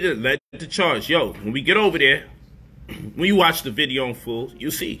course, it's me that led the charge. Yo, when we get over there, when you watch the video in full,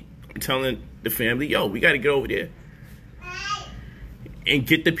 you'll see. I'm telling the family, yo, we got to get over there and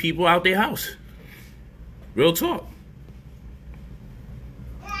get the people out their house. Real talk.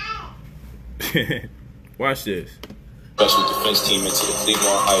 Watch this. Special defense team into the Cleveland,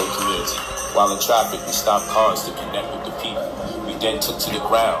 Ohio community. While in traffic, we stopped cars to connect with the people. We then took to the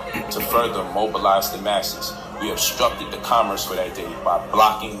ground to further mobilize the masses. We obstructed the commerce for that day by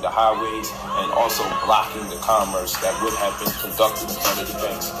blocking the highways and also blocking the commerce that would have been conducted in front of the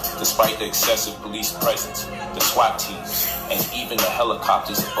banks. Despite the excessive police presence, the SWAT teams, and even the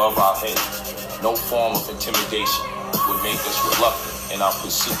helicopters above our heads, no form of intimidation would make us reluctant in our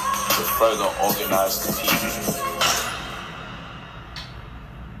pursuit to further organize the people.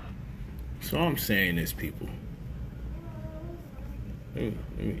 So I'm saying this, people. Let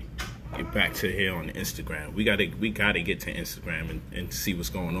me get back to here on Instagram. We gotta get to Instagram and see what's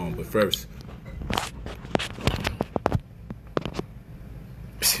going on. But first,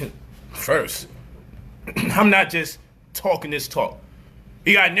 I'm not just talking this talk.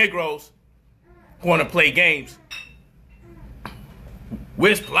 You got Negroes who want to play games.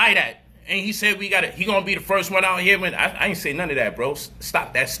 Where's Polight at? And he said he gonna be the first one out here. When I ain't say none of that, bro.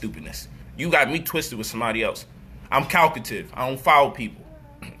 Stop that stupidness. You got me twisted with somebody else. I'm calculative. I don't follow people.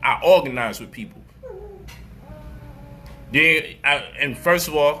 I organize with people. Yeah, and first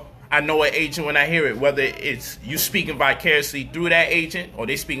of all, I know an agent when I hear it, whether it's you speaking vicariously through that agent or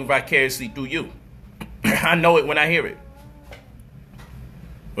they speaking vicariously through you. I know it when I hear it.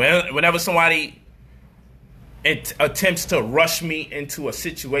 Whenever somebody attempts to rush me into a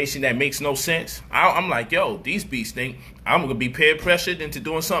situation that makes no sense, I'm like, yo, these beasts think I'm going to be peer pressured into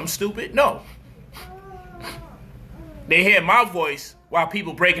doing something stupid? No. They hear my voice while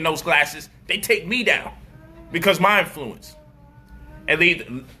people breaking those glasses. They take me down because my influence. And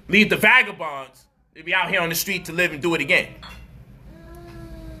leave the vagabonds to be out here on the street to live and do it again.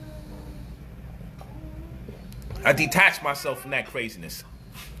 I detach myself from that craziness.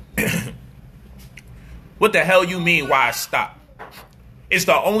 What the hell you mean why I stop? It's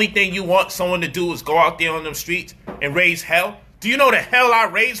the only thing you want someone to do is go out there on them streets and raise hell? Do you know the hell I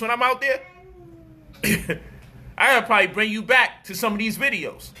raise when I'm out there? I gotta probably bring you back to some of these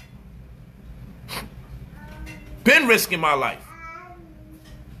videos. Been risking my life.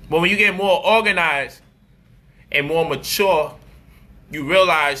 But when you get more organized and more mature, you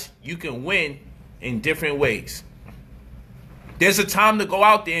realize you can win in different ways. There's a time to go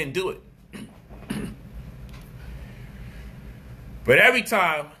out there and do it. But every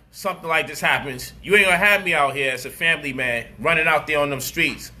time something like this happens, you ain't gonna have me out here as a family man running out there on them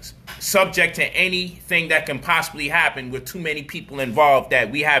streets, subject to anything that can possibly happen with too many people involved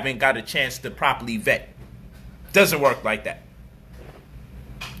that we haven't got a chance to properly vet. Doesn't work like that.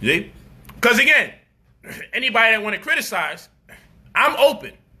 See? Because again, anybody that want to criticize, I'm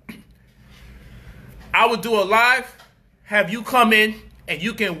open. I would do a live, have you come in, and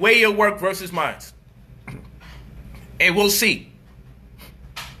you can weigh your work versus mine. And we'll see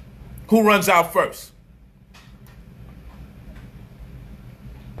who runs out first.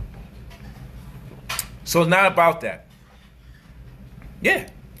 So it's not about that. Yeah,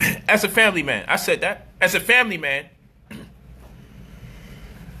 as a family man, I said that. As a family man,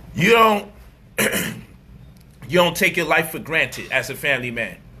 you don't take your life for granted as a family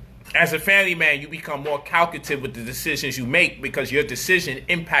man. As a family man, you become more calculative with the decisions you make because your decision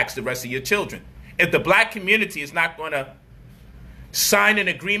impacts the rest of your children. If the black community is not going to sign an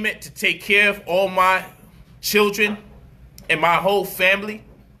agreement to take care of all my children and my whole family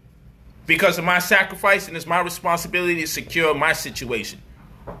because of my sacrifice, and it's my responsibility to secure my situation.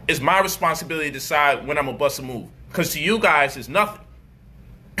 It's my responsibility to decide when I'm going to bust a move. Because to you guys, it's nothing.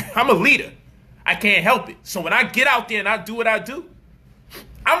 I'm a leader. I can't help it. So when I get out there and I do what I do,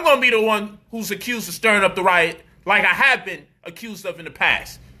 I'm going to be the one who's accused of stirring up the riot like I have been accused of in the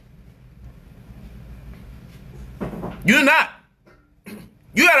past. You're not.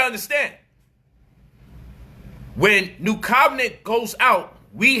 You got to understand. When New Covenant goes out,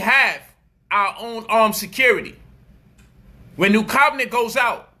 we have our own armed security. When New Covenant goes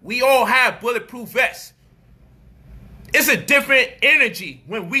out, we all have bulletproof vests. It's a different energy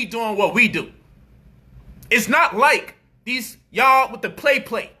when we doing what we do. It's not like these y'all with the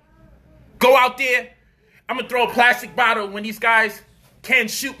play. Go out there, I'm going to throw a plastic bottle when these guys can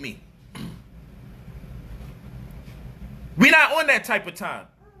shoot me. We're not on that type of time.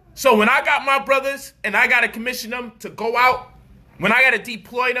 So when I got my brothers and I got to commission them to go out, when I got to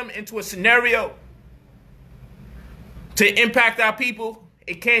deploy them into a scenario to impact our people,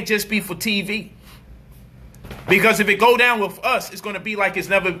 it can't just be for TV. Because if it go down with us, it's going to be like it's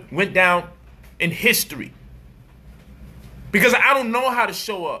never went down in history. Because I don't know how to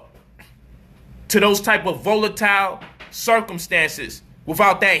show up to those type of volatile circumstances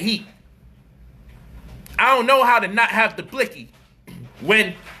without that heat. I don't know how to not have the blicky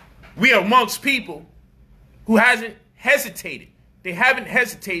when we are amongst people who hasn't hesitated. They haven't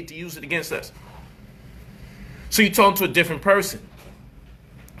hesitated to use it against us. So you're talking to a different person.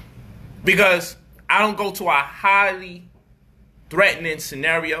 Because I don't go to a highly threatening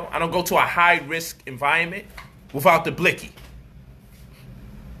scenario. I don't go to a high-risk environment without the blicky.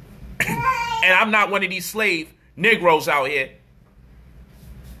 And I'm not one of these slave Negroes out here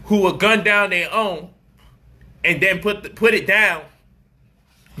who will gun down their own and then put it down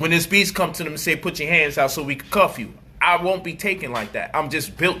when this beast comes to them and say, put your hands out so we can cuff you. I won't be taken like that. I'm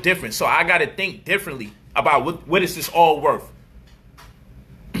just built different. So I got to think differently about what is this all worth?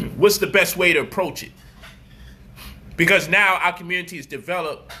 What's the best way to approach it? Because now our community is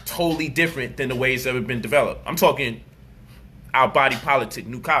developed totally different than the ways that have been developed. I'm talking our body politic,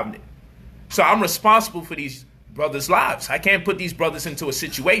 New Covenant. So I'm responsible for these brothers' lives. I can't put these brothers into a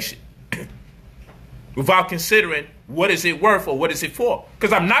situation without considering what is it worth or what is it for.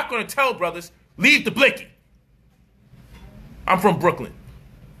 Because I'm not going to tell brothers, leave the blicky. I'm from Brooklyn.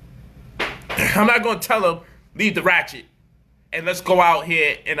 I'm not going to tell them, leave the ratchet and let's go out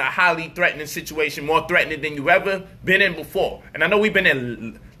here in a highly threatening situation, more threatening than you've ever been in before. And I know we've been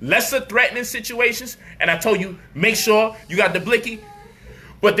in lesser threatening situations, and I told you, make sure you got the blicky.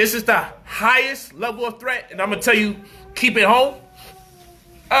 But this is the highest level of threat, and I'm going to tell you, keep it home.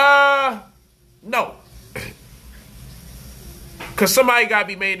 No. Because somebody got to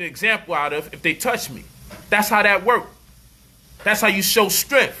be made an example out of if they touch me. That's how that works. That's how you show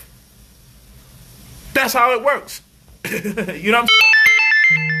strength. That's how it works. You know what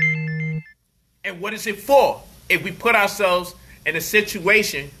I'm saying? And what is it for? If we put ourselves in a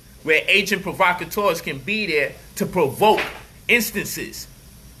situation where agent provocateurs can be there to provoke instances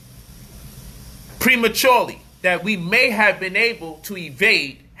prematurely that we may have been able to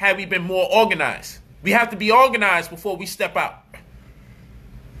evade had we been more organized. We have to be organized before we step out.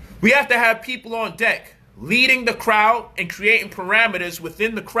 We have to have people on deck leading the crowd and creating parameters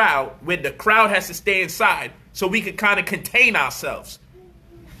within the crowd where the crowd has to stay inside so we can kind of contain ourselves.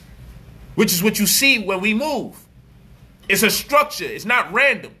 Which is what you see when we move. It's a structure. It's not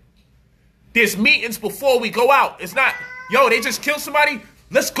random. There's meetings before we go out. It's not, yo, they just killed somebody.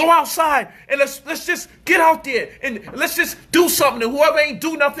 Let's go outside and let's just get out there and let's just do something. And whoever ain't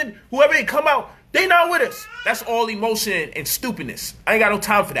do nothing, whoever ain't come out, they not with us. That's all emotion and stupidness. I ain't got no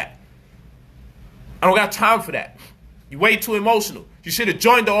time for that. I don't got time for that. You way too emotional. You should have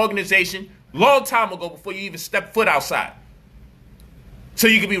joined the organization long time ago before you even step foot outside. So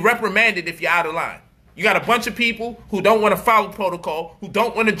you can be reprimanded if you're out of line. You got a bunch of people who don't want to follow protocol, who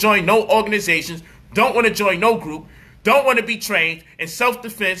don't want to join no organizations, don't want to join no group, don't want to be trained in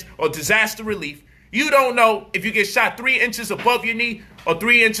self-defense or disaster relief. You don't know if you get shot 3 inches above your knee or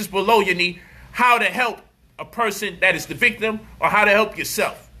 3 inches below your knee, how to help a person that is the victim or how to help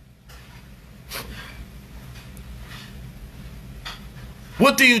yourself.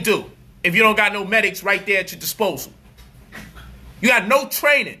 What do you do if you don't got no medics right there at your disposal? You got no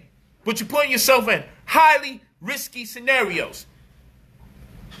training, but you're putting yourself in highly risky scenarios.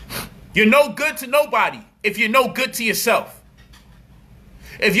 You're no good to nobody if you're no good to yourself.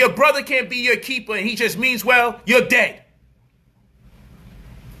 If your brother can't be your keeper and he just means well, you're dead.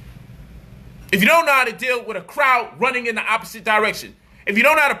 If you don't know how to deal with a crowd running in the opposite direction, if you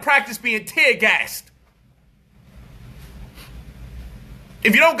don't know how to practice being tear gassed,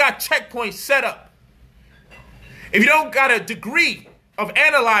 if you don't got checkpoints set up, if you don't got a degree of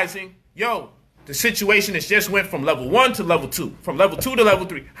analyzing, yo, the situation has just went from level 1 to level 2, from level 2 to level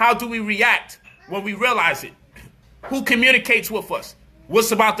 3. How do we react when we realize it? Who communicates with us?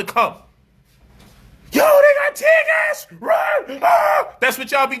 What's about to come? Yo, they got tear gas! Run! Ah! That's what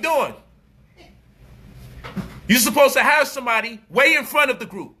y'all be doing. You're supposed to have somebody way in front of the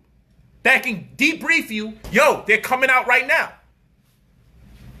group that can debrief you. Yo, they're coming out right now.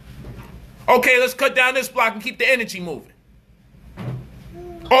 Okay, let's cut down this block and keep the energy moving.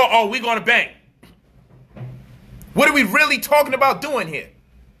 Oh, we're going to bang. What are we really talking about doing here?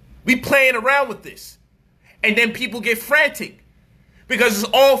 We playing around with this. And then people get frantic. Because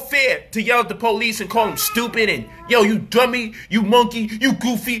it's all fair to yell at the police and call them stupid and, yo, you dummy, you monkey, you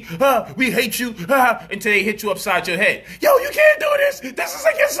goofy, we hate you, until they hit you upside your head. Yo, you can't do this. This is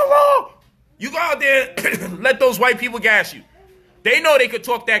against the law. You go out there and let those white people gas you. They know they could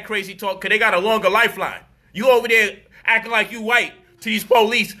talk that crazy talk because they got a longer lifeline. You over there acting like you white to these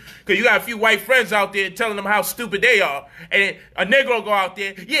police because you got a few white friends out there telling them how stupid they are. And a Negro go out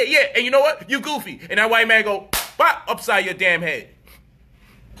there, yeah, and you know what? You goofy. And that white man go, bop, upside your damn head.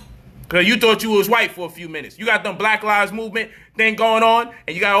 Because you thought you was white for a few minutes. You got them Black Lives Movement thing going on,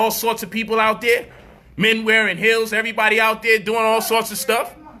 and you got all sorts of people out there. Men wearing heels, everybody out there doing all sorts of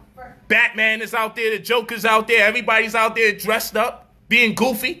stuff. Batman is out there, the Joker's out there, everybody's out there dressed up, being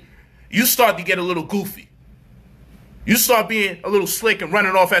goofy. You start to get a little goofy. You start being a little slick and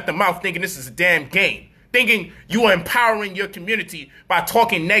running off at the mouth thinking this is a damn game. Thinking you are empowering your community by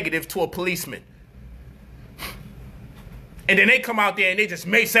talking negative to a policeman. And then they come out there and they just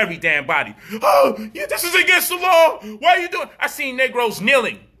mace every damn body. Oh, yeah, this is against the law. Why are you doing? I seen Negroes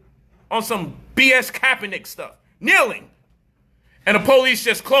kneeling on some BS Kaepernick stuff. Kneeling. And the police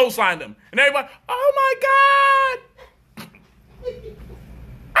just clotheslined them. And everybody, oh my God.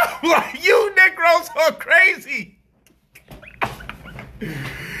 I'm like, you Negroes are crazy.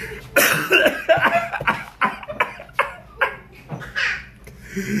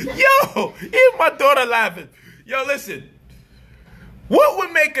 Yo, even my daughter laughing. Yo, listen. What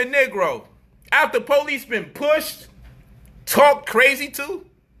would make a Negro, after police been pushed, talk crazy to?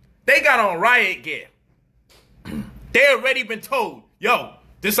 They got on riot gear. They already been told, yo,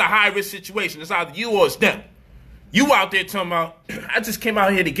 this is a high-risk situation. It's either you or it's them. You out there talking about, I just came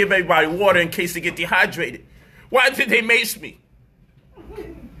out here to give everybody water in case they get dehydrated. Why did they mace me?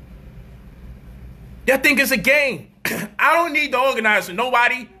 Y'all think it's a game. I don't need to organize with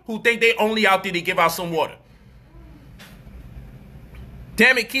nobody who think they only out there to give out some water.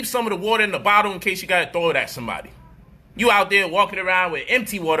 Damn it, keep some of the water in the bottle in case you got to throw it at somebody. You out there walking around with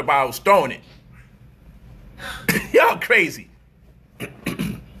empty water bottles throwing it. Y'all crazy.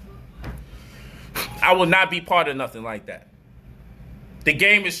 I will not be part of nothing like that. The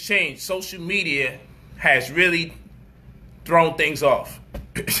game has changed. Social media has really thrown things off.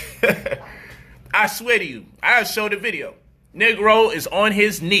 I swear to you, I'll show the video. Negro is on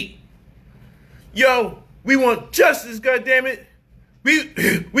his knee. Yo, we want justice, goddammit. We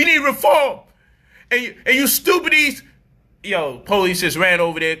need reform. And you stupidies. Yo, police just ran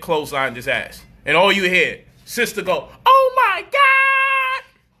over there, clotheslined his ass. And all you hear, sister go, oh my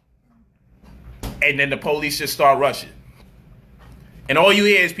God. And then the police just start rushing. And all you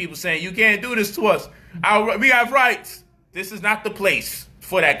hear is people saying, you can't do this to us. We have rights. This is not the place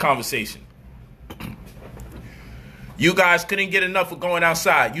for that conversation. You guys couldn't get enough of going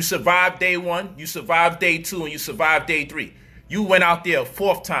outside. You survived day 1, you survived day 2, and you survived day 3. You went out there a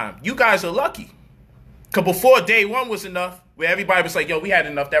 4th time. You guys are lucky. Because before day 1 was enough, where everybody was like, yo, we had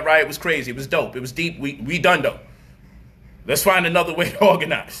enough. That riot was crazy. It was dope. It was deep. We done though. Let's find another way to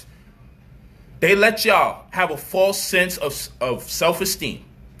organize. They let y'all have a false sense of self-esteem.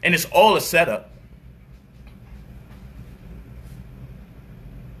 And it's all a setup.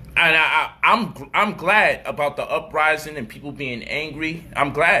 And I'm glad about the uprising and people being angry.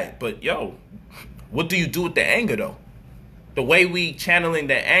 I'm glad. But, yo, what do you do with the anger, though? The way we channeling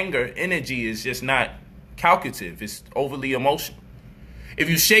the anger energy is just not calculative. It's overly emotional. If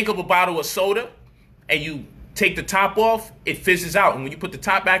you shake up a bottle of soda and you take the top off, it fizzes out. And when you put the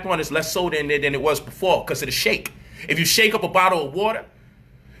top back on, there's less soda in there than it was before because of the shake. If you shake up a bottle of water,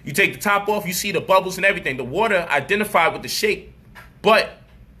 you take the top off, you see the bubbles and everything. The water identified with the shake, but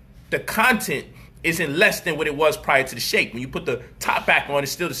the content isn't less than what it was prior to the shake. When you put the top back on,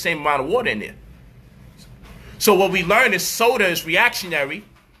 it's still the same amount of water in there. So what we learn is soda is reactionary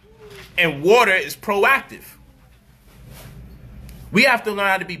and water is proactive. We have to learn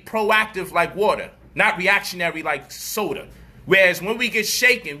how to be proactive like water, not reactionary like soda. Whereas when we get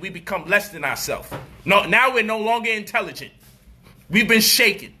shaken, we become less than ourselves. No, now we're no longer intelligent. We've been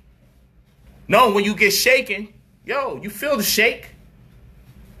shaken. No, when you get shaken, yo, you feel the shake.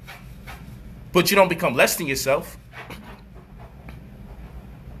 But you don't become less than yourself.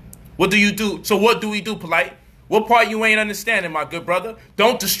 What do you do? So what do we do, Polight? What part you ain't understanding, my good brother?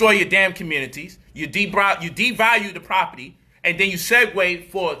 Don't destroy your damn communities. You devalue the property, and then you segue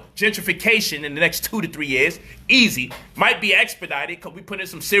for gentrification in the next 2 to 3 years. Easy. Might be expedited because we put in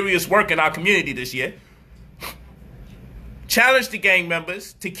some serious work in our community this year. Challenge the gang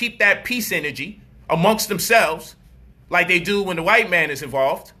members to keep that peace energy amongst themselves like they do when the white man is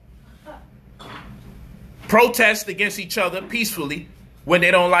involved. Protest against each other peacefully when they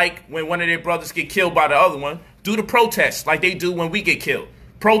don't like when one of their brothers get killed by the other one. Do the protest like they do when we get killed.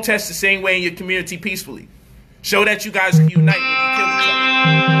 Protest the same way in your community peacefully. Show that you guys can unite when you kill each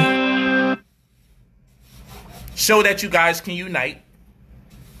other. Show that you guys can unite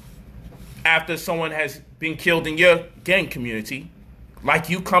after someone has been killed in your gang community, like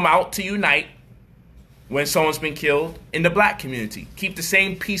you come out to unite when someone's been killed in the black community. Keep the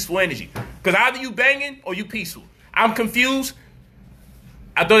same peaceful energy. Because either you banging or you peaceful. I'm confused.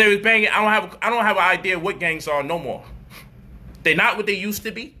 I thought they was banging. I don't have an idea what gangs are no more. They're not what they used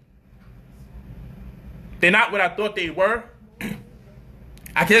to be. They're not what I thought they were.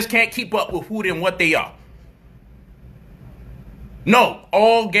 I just can't keep up with who and what they are. No,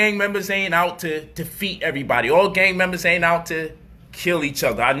 all gang members ain't out to defeat everybody. All gang members ain't out to kill each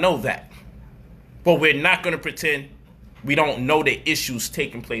other. I know that. But we're not going to pretend we don't know the issues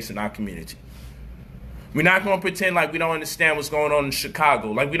taking place in our community. We're not going to pretend like we don't understand what's going on in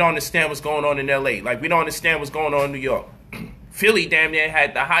Chicago, like we don't understand what's going on in LA, like we don't understand what's going on in New York. Philly damn near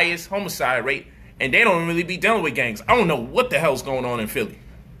had the highest homicide rate, and they don't really be dealing with gangs. I don't know what the hell's going on in Philly.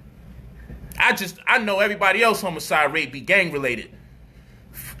 I know everybody else homicide rate be gang related.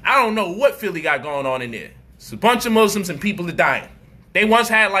 I don't know what Philly got going on in there. It's a bunch of Muslims and people are dying. They once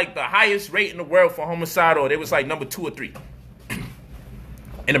had like the highest rate in the world for homicide, or they was like number 2 or 3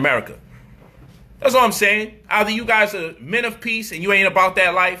 in America. That's all I'm saying. Either you guys are men of peace and you ain't about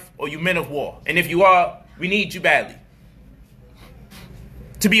that life, or you men of war. And if you are, we need you badly.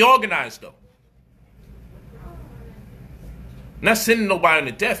 To be organized, though. Not sending nobody on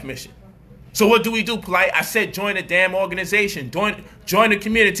a death mission. So what do we do, Polight? I said join a damn organization. Join the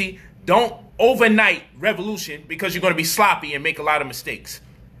community. Don't overnight revolution because you're going to be sloppy and make a lot of mistakes.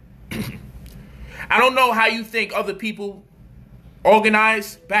 I don't know how you think other people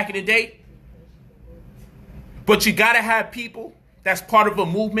organized back in the day. But you got to have people that's part of a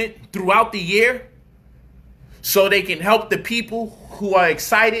movement throughout the year so they can help the people who are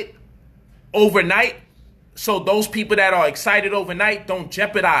excited overnight. So those people that are excited overnight don't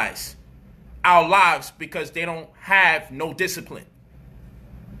jeopardize our lives because they don't have no discipline.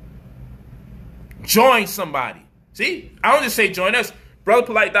 Join somebody. See, I don't just say join us.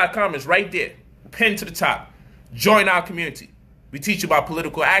 BrotherPolight.com is right there, pinned to the top. Join our community. We teach you about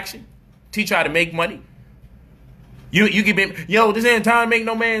political action, teach you how to make money. You can be, yo, this ain't time to make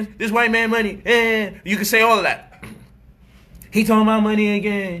no man, this white man money. You can say all of that. He talking about money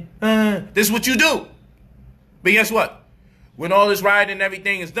again. This is what you do. But guess what? When all this rioting and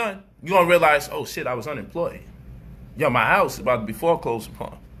everything is done, you're going to realize, oh, shit, I was unemployed. Yo, my house is about to be foreclosed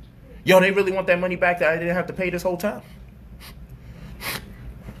upon. Yo, they really want that money back that I didn't have to pay this whole time.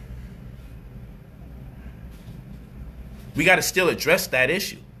 We got to still address that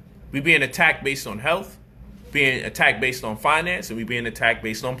issue. We being attacked based on health, being attacked based on finance, and we being attacked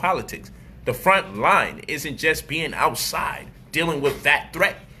based on politics. The front line isn't just being outside dealing with that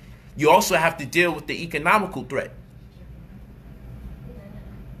threat. You also have to deal with the economical threat.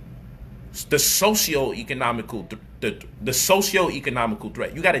 The socio-economical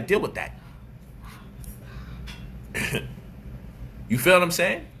threat. You got to deal with that. You feel what I'm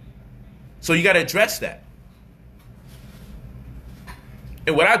saying? So you got to address that.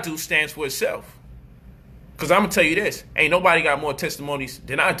 And what I do stands for itself. Because I'm going to tell you this. Ain't nobody got more testimonies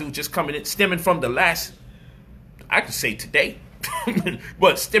than I do just coming in, stemming from the last, I could say today,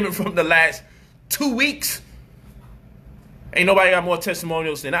 but stemming from the last 2 weeks. Ain't nobody got more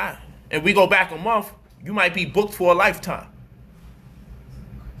testimonials than I. And we go back a month, you might be booked for a lifetime.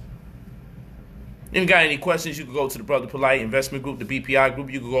 If you got any questions, you can go to the Brother Polight Investment Group, the BPI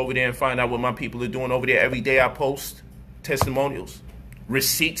group. You can go over there and find out what my people are doing over there. Every day I post testimonials.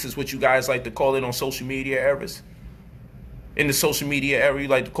 Receipts is what you guys like to call it on social media eras. In the social media era, you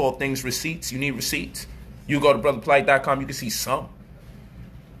like to call things receipts. You need receipts. You go to brotherpolight.com, you can see some.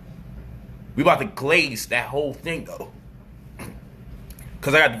 We about to glaze that whole thing, though.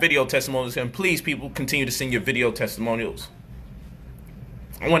 Because I got the video testimonials, and please, people, continue to send your video testimonials.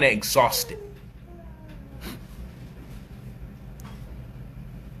 I want to exhaust it.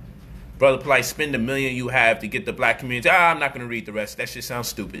 Brother Polight, spend $1 million you have to get the black community. I'm not going to read the rest. That shit sounds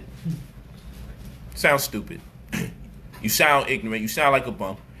stupid. Sounds stupid. You sound ignorant. You sound like a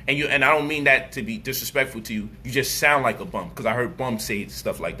bum. And I don't mean that to be disrespectful to you. You just sound like a bum, because I heard bums say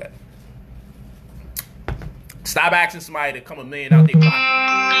stuff like that. Stop asking somebody to come $1 million out their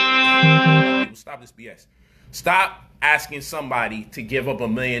pocket. Stop this BS. Stop asking somebody to give up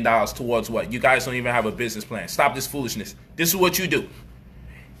 $1 million towards what? You guys don't even have a business plan. Stop this foolishness. This is what you do.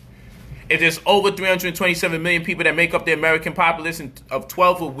 If there's over 327 million people that make up the American population, of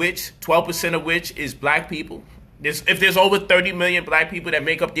 12% of which is black people, if there's over 30 million black people that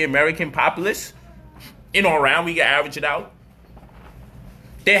make up the American populace, in or around, we can average it out,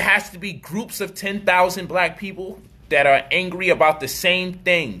 there has to be groups of 10,000 black people that are angry about the same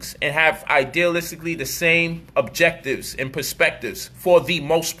things and have idealistically the same objectives and perspectives for the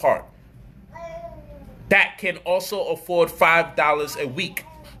most part, that can also afford $5 a week.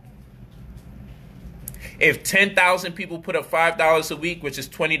 If 10,000 people put up $5 a week, which is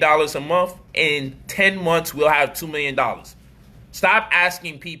 $20 a month, in 10 months, we'll have $2 million. Stop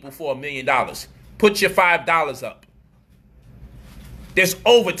asking people for $1 million. Put your $5 up. There's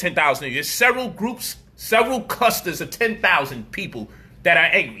over 10,000. There's several groups, several clusters of 10,000 people that are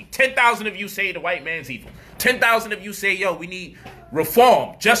angry. 10,000 of you say the white man's evil. 10,000 of you say, yo, we need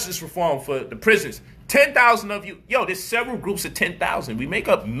reform, justice reform for the prisons. 10,000 of you, yo, there's several groups of 10,000. We make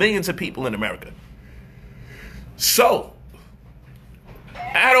up millions of people in America. So,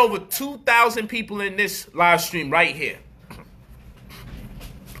 add over 2,000 people in this live stream right here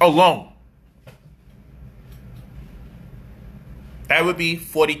alone. That would be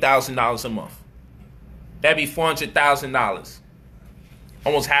 $40,000 a month. That'd be $400,000.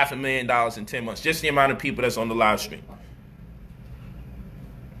 Almost $500,000 in 10 months. Just the amount of people that's on the live stream.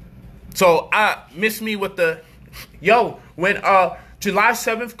 So, miss me with the, yo, when July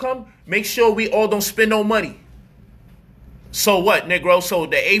 7th come, make sure we all don't spend no money. So what, Negro? So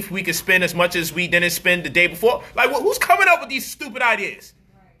the 8th we can spend as much as we didn't spend the day before? Like, who's coming up with these stupid ideas?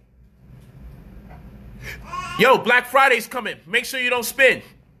 Yo, Black Friday's coming. Make sure you don't spend.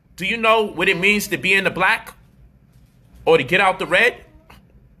 Do you know what it means to be in the black? Or to get out the red?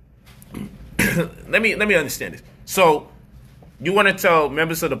 Let me understand this. So, you want to tell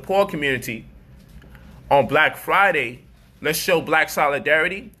members of the poor community on Black Friday, let's show black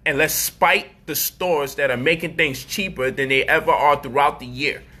solidarity and let's spite the stores that are making things cheaper than they ever are throughout the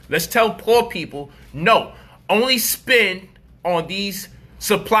year. Let's tell poor people, no, only spend on these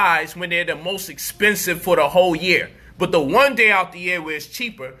supplies when they're the most expensive for the whole year. But the one day out the year where it's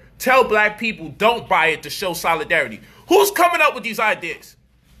cheaper, tell black people don't buy it to show solidarity. Who's coming up with these ideas?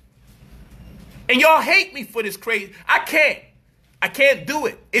 And y'all hate me for this crazy. I can't do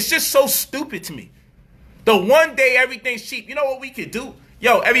it. It's just so stupid to me. The one day everything's cheap. You know what we could do?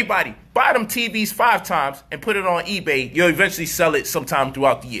 Yo, everybody, buy them TVs 5 times and put it on eBay. You'll eventually sell it sometime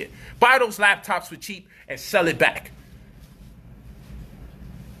throughout the year. Buy those laptops for cheap and sell it back.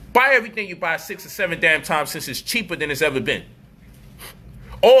 Buy everything you buy 6 or 7 damn times since it's cheaper than it's ever been.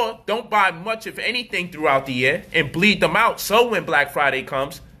 Or don't buy much of anything throughout the year and bleed them out so when Black Friday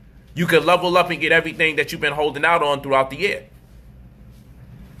comes, you can level up and get everything that you've been holding out on throughout the year.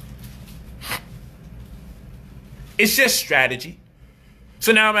 It's just strategy.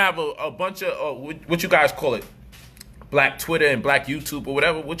 So now I'm going to have a bunch of, what you guys call it, Black Twitter and Black YouTube or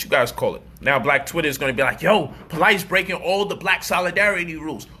whatever, what you guys call it. Now Black Twitter is going to be like, yo, Polight's breaking all the Black solidarity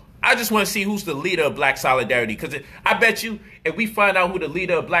rules. I just want to see who's the leader of Black solidarity. Because I bet you, if we find out who the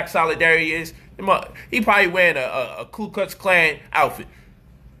leader of Black solidarity is, he probably wearing a Ku Klux Klan outfit.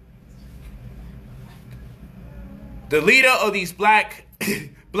 The leader of these black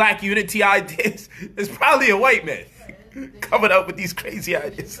unity ideas is probably a white man coming up with these crazy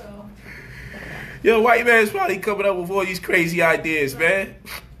ideas. Yo, white man is probably coming up with all these crazy ideas, man.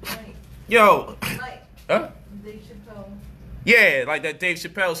 Yo. Huh? Yeah, like that Dave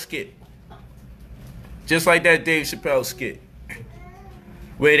Chappelle skit. Just like that Dave Chappelle skit.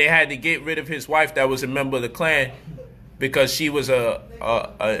 Where they had to get rid of his wife that was a member of the Klan because she was a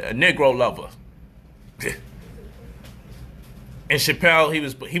Negro lover. And Chappelle,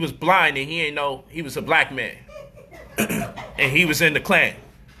 he was blind and he ain't know he was a black man. And he was in the Klan.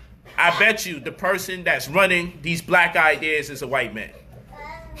 I bet you the person that's running these black ideas is a white man.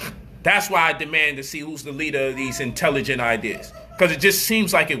 That's why I demand to see who's the leader of these intelligent ideas. Because it just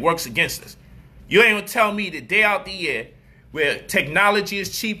seems like it works against us. You ain't gonna tell me the day out the year where technology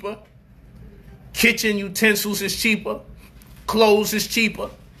is cheaper, kitchen utensils is cheaper, clothes is cheaper,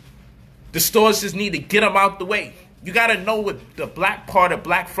 the stores just need to get them out the way. You got to know what the black part of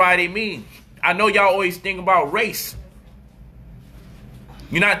Black Friday means. I know y'all always think about race.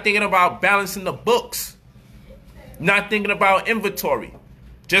 You're not thinking about balancing the books. You're not thinking about inventory.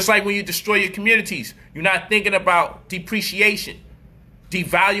 Just like when you destroy your communities, you're not thinking about depreciation,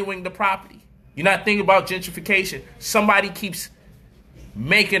 devaluing the property. You're not thinking about gentrification. Somebody keeps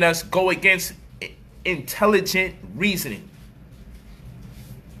making us go against intelligent reasoning.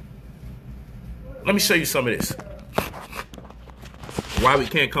 Let me show you some of this. Why we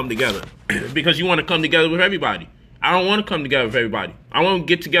can't come together. Because you want to come together with everybody. I don't want to come together with everybody. I want to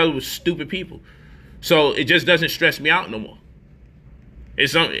get together with stupid people. So it just doesn't stress me out no more.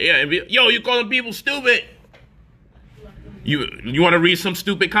 It's yo, you calling people stupid? You want to read some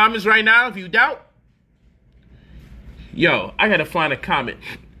stupid comments right now if you doubt? Yo, I got to find a comment.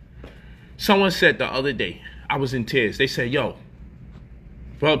 Someone said the other day, I was in tears. They said, yo,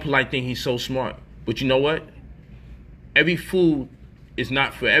 Brother Polight think he's so smart. But you know what? Every food is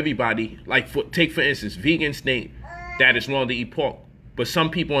not for everybody. Like, take for instance, vegans think that it's wrong to eat pork. But some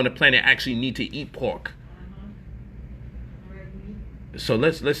people on the planet actually need to eat pork. So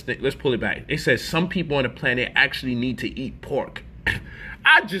let's pull it back. It says some people on the planet actually need to eat pork.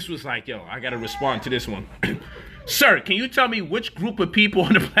 I just was like, yo, I gotta respond to this one. Sir, can you tell me which group of people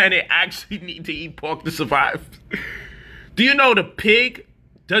on the planet actually need to eat pork to survive? Do you know the pig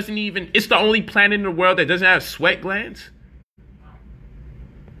doesn't even, it's the only planet in the world that doesn't have sweat glands?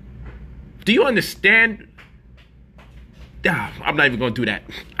 Do you understand? I'm not even gonna do that.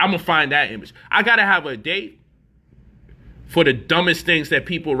 I'm gonna find that image. I gotta have a day for the dumbest things that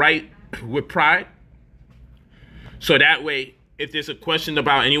people write with pride. So that way, if there's a question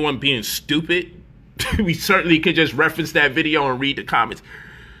about anyone being stupid, we certainly could just reference that video and read the comments.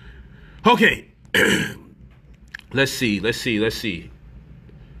 Okay. Let's see.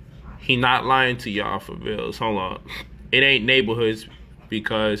 He not lying to y'all for reals. Hold on. It ain't neighborhoods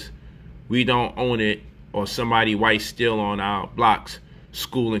because we don't own it or somebody white still on our blocks,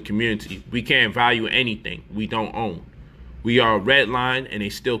 school, and community. We can't value anything we don't own. We are a red line and they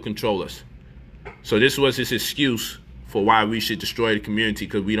still control us. So this was his excuse for why we should destroy the community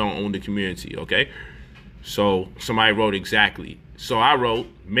because we don't own the community, okay? So somebody wrote exactly. So I wrote,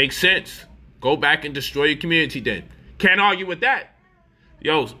 makes sense. Go back and destroy your community then. Can't argue with that.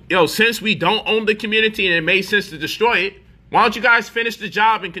 Yo, since we don't own the community and it made sense to destroy it, why don't you guys finish the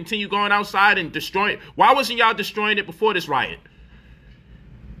job and continue going outside and destroy it? Why wasn't y'all destroying it before this riot?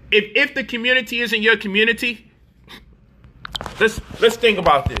 If the community isn't your community, let's think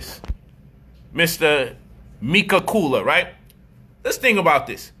about this, Mr. Mika Kula, right? Let's think about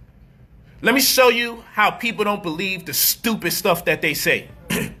this. Let me show you how people don't believe the stupid stuff that they say.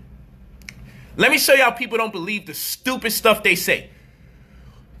 Let me show you how people don't believe the stupid stuff they say.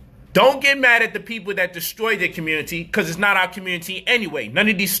 Don't get mad at the people that destroy their community because it's not our community anyway. None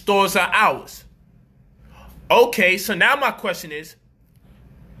of these stores are ours. Okay, so now my question is,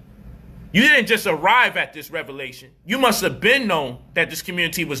 you didn't just arrive at this revelation. You must have been known that this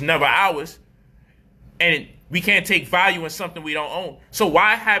community was never ours. And we can't take value in something we don't own. So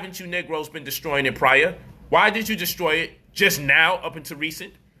why haven't you Negroes been destroying it prior? Why did you destroy it just now up until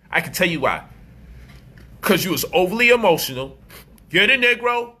recent? I can tell you why. Because you was overly emotional. You're the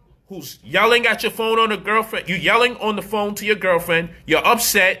Negro who's yelling at your phone on a girlfriend. You're yelling on the phone to your girlfriend. You're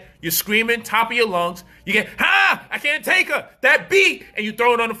upset. You're screaming top of your lungs. You get, I can't take her. That beat. And you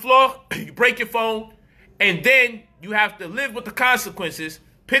throw it on the floor. You break your phone. And then you have to live with the consequences.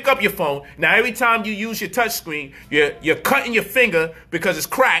 Pick up your phone. Now, every time you use your touch screen, you're cutting your finger because it's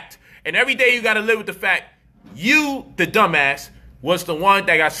cracked. And every day you got to live with the fact you, the dumbass, was the one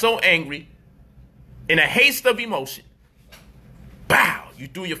that got so angry in a haste of emotion. Bow! You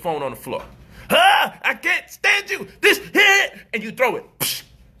threw your phone on the floor. I can't stand you. This here. And you throw it. Psh.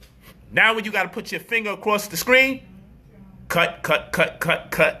 Now when you got to put your finger across the screen, cut.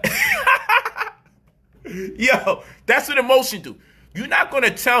 Yo, that's what emotion do. You're not going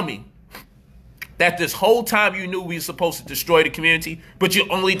to tell me that this whole time you knew we were supposed to destroy the community, but you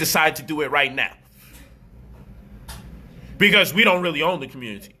only decide to do it right now. Because we don't really own the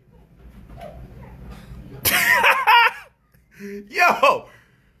community. Yo,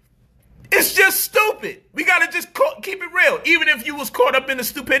 it's just stupid. We got to just keep it real. Even if you was caught up in the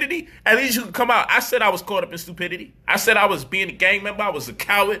stupidity, at least you can come out. I said I was caught up in stupidity. I said I was being a gang member. I was a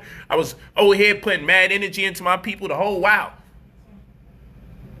coward. I was over here putting mad energy into my people the whole while.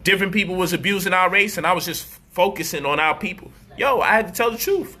 Different people was abusing our race, and I was just focusing on our people. Yo, I had to tell the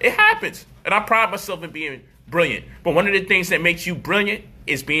truth. It happens. And I pride myself in being brilliant. But one of the things that makes you brilliant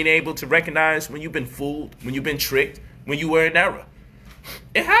is being able to recognize when you've been fooled, when you've been tricked, when you were in error.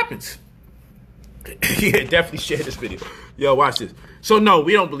 It happens. Yeah, definitely share this video. Yo, watch this. So, no,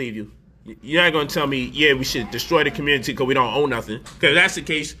 we don't believe you. You're not going to tell me, yeah, we should destroy the community because we don't own nothing. Because if that's the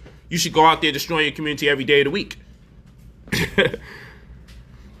case, you should go out there destroying your community every day of the week.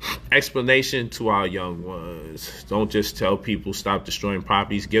 Explanation to our young ones. Don't just tell people stop destroying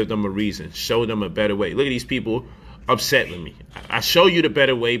properties. Give them a reason. Show them a better way. Look at these people upset with me. I show you the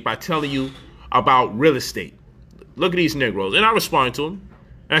better way by telling you about real estate. Look at these Negroes. And I respond to them.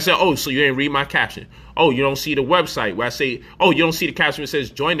 And I said, oh, so you didn't read my caption. Oh, you don't see the website where I say, oh, you don't see the caption that says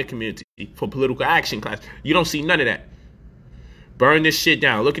join the community for political action class. You don't see none of that. Burn this shit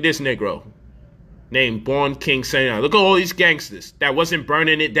down. Look at this Negro named Born King Saying. Look at all these gangsters that wasn't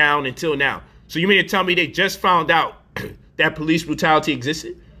burning it down until now. So you mean to tell me they just found out that police brutality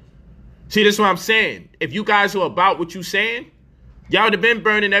existed? See, this is what I'm saying. If you guys are about what you saying, y'all would have been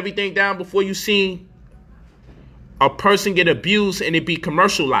burning everything down before you seen a person get abused and it be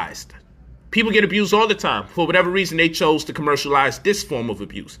commercialized. People get abused all the time. For whatever reason, they chose to commercialize this form of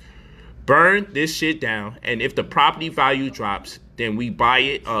abuse. Burn this shit down, and if the property value drops, then we buy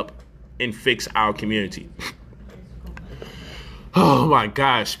it up and fix our community. Oh my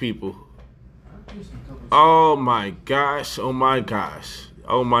gosh, people. Oh my gosh. Oh my gosh.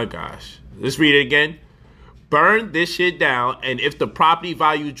 Oh my gosh. Let's read it again. Burn this shit down, and if the property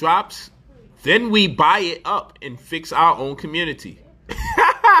value drops, then we buy it up and fix our own community.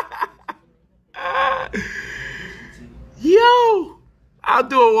 Yo, I'll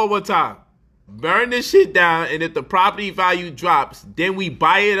do it one more time. Burn this shit down, and if the property value drops, then we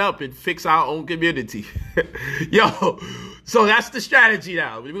buy it up and fix our own community. Yo, so that's the strategy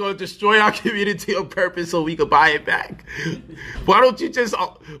now. We're going to destroy our community on purpose so we can buy it back. Why don't you just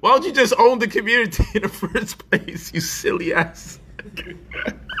own the community in the first place, you silly ass?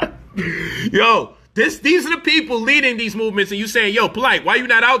 Yo, these are the people leading these movements, and you saying, yo, Polight, why you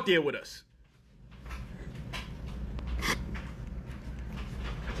not out there with us?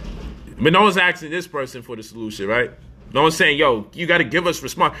 But no one's asking this person for the solution, right? No one's saying, yo, you got to give us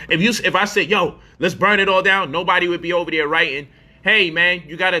response. If I say, yo, let's burn it all down, nobody would be over there writing, hey, man,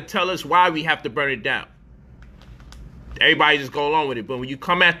 you got to tell us why we have to burn it down. Everybody just go along with it. But when you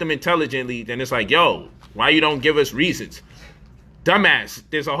come at them intelligently, then it's like, yo, why you don't give us reasons? Dumbass,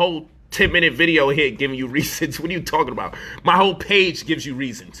 there's a whole 10-minute video here giving you reasons. What are you talking about? My whole page gives you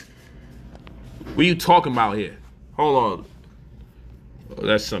reasons. What are you talking about here? Hold on. Oh,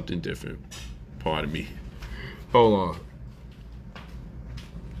 that's something different. Pardon me. Hold on.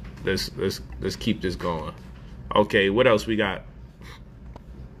 Let's keep this going. Okay, what else we got?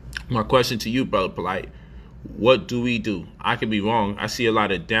 My question to you, Brother Polight. What do we do? I could be wrong. I see a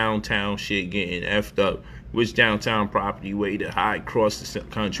lot of downtown shit getting effed up. Which downtown property way to hide across the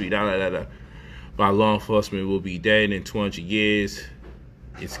country, by law enforcement will be dead in 200 years.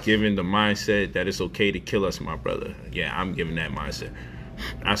 It's given the mindset that it's okay to kill us, my brother. Yeah, I'm giving that mindset.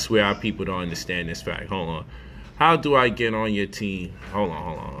 I swear our people don't understand this fact. Hold on. How do I get on your team? Hold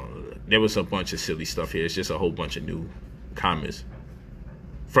on. There was a bunch of silly stuff here. It's just a whole bunch of new comments.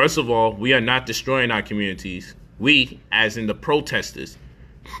 First of all, we are not destroying our communities. We, as in the protesters,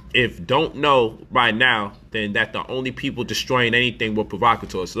 if don't know by now, then that the only people destroying anything were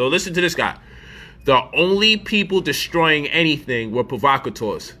provocateurs. So listen to this guy. The only people destroying anything were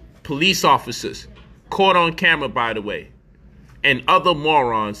provocateurs, police officers, caught on camera, by the way, and other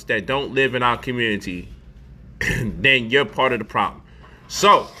morons that don't live in our community. Then you're part of the problem.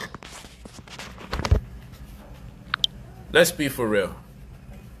 So, let's be for real.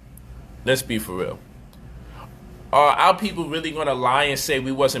 Let's be for real. Are our people really going to lie and say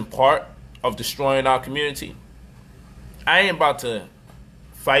we wasn't part of destroying our community? I ain't about to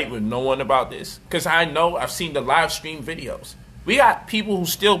fight with no one about this, because I know I've seen the live stream videos. We got people who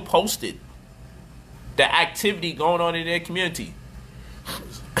still posted the activity going on in their community.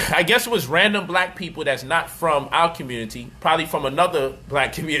 I guess it was random black people that's not from our community, probably from another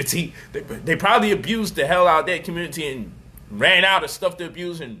black community. They probably abused the hell out of their community and ran out of stuff to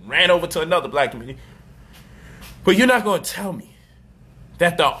abuse and ran over to another black community. But you're not going to tell me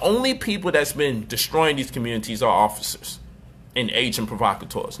that the only people that's been destroying these communities are officers and agent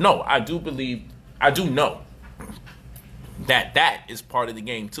provocateurs. No, I do know that that is part of the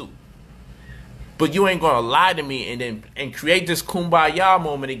game too. But you ain't gonna lie to me and create this kumbaya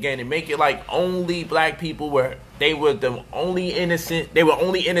moment again and make it like only black people were only innocent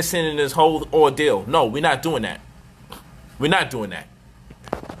in this whole ordeal. No, we're not doing that. We're not doing that.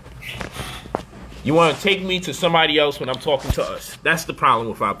 You want to take me to somebody else when I'm talking to us. That's the problem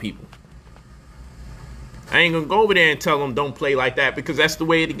with our people. I ain't gonna go over there and tell them don't play like that, because that's the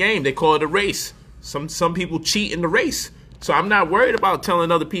way of the game. They call it a race. Some people cheat in the race. So I'm not worried about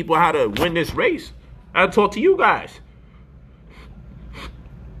telling other people how to win this race. I'll talk to you guys.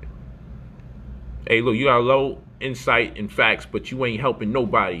 Hey, look, you got low insight and facts, but you ain't helping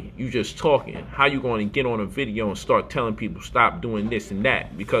nobody. You just talking. How you going to get on a video and start telling people stop doing this and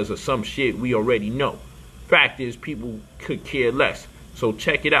that because of some shit we already know? Fact is, people could care less. So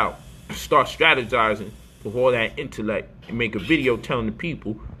check it out. Start strategizing with all that intellect and make a video telling the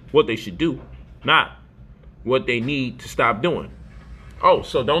people what they should do, not what they need to stop doing. Oh,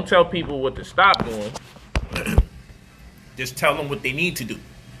 so don't tell people what to stop doing. Just tell them what they need to do.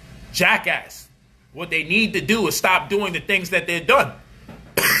 Jackass. What they need to do is stop doing the things that they're done.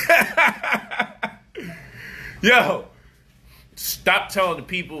 Yo, stop telling the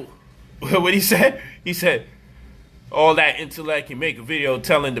people what he said. He said, all that intellect can make a video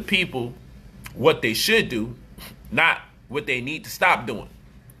telling the people what they should do, not what they need to stop doing.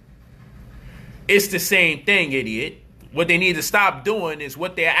 It's the same thing, idiot. What they need to stop doing is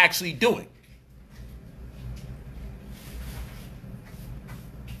what they're actually doing.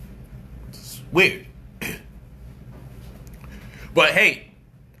 It's weird. But hey,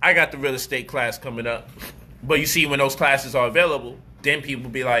 I got the real estate class coming up. But you see, when those classes are available, then people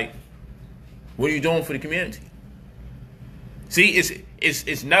be like, what are you doing for the community? See,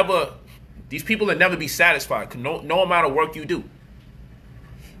 it's never, these people will never be satisfied, because no amount of work you do.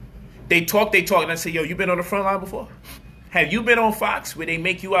 They talk, and I say, yo, you been on the front line before? Have you been on Fox where they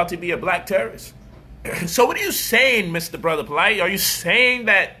make you out to be a black terrorist? So what are you saying, Mr. Brother Polight? Are you saying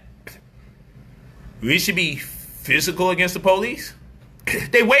that we should be physical against the police?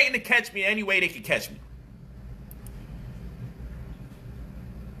 They waiting to catch me any way they can catch me.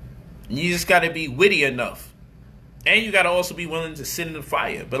 You just got to be witty enough. And you got to also be willing to sit in the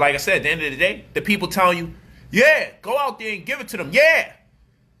fire. But like I said, at the end of the day, the people telling you, yeah, go out there and give it to them. Yeah.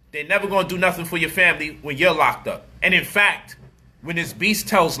 They're never going to do nothing for your family when you're locked up. And in fact, when this beast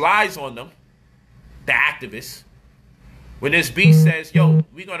tells lies on them, the activists, when this beast says, yo,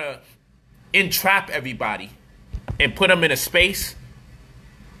 we're going to entrap everybody and put them in a space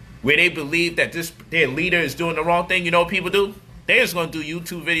where they believe that their leader is doing the wrong thing, you know what people do? They're just going to do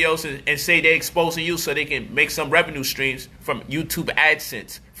YouTube videos and say they're exposing you so they can make some revenue streams from YouTube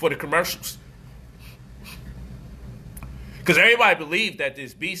AdSense for the commercials. Because everybody believes that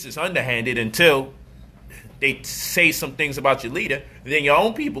this beast is underhanded until they say some things about your leader. Then your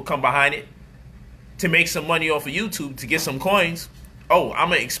own people come behind it to make some money off of YouTube to get some coins. Oh, I'm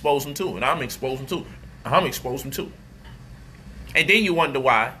going to expose them too. And I'm going to expose them too. I'm going to expose them too. And then you wonder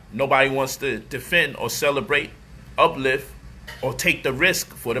why nobody wants to defend or celebrate, uplift, or take the risk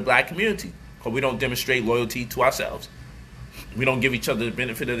for the black community. because we don't demonstrate loyalty to ourselves. We don't give each other the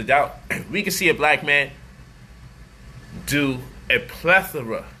benefit of the doubt. We can see a black man do a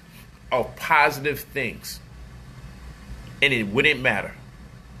plethora of positive things, and it wouldn't matter.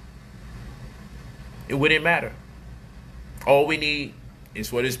 It wouldn't matter. All we need is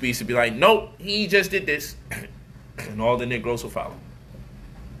for this beast to be like, nope, he just did this, and all the Negroes will follow.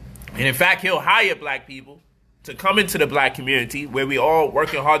 And in fact, he'll hire black people to come into the black community where we all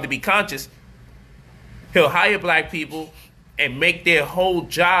working hard to be conscious. He'll hire black people and make their whole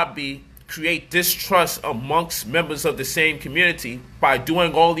job be create distrust amongst members of the same community by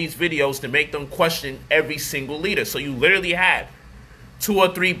doing all these videos to make them question every single leader. So you literally have 2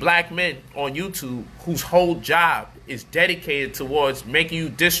 or 3 black men on YouTube whose whole job is dedicated towards making you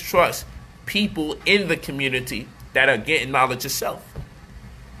distrust people in the community that are getting knowledge of self.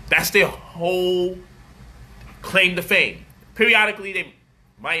 That's their whole claim to fame. Periodically, they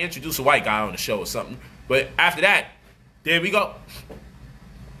might introduce a white guy on the show or something, but after that, there we go.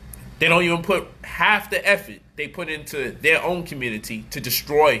 They don't even put half the effort they put into their own community to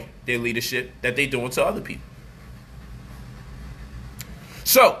destroy their leadership that they're doing to other people.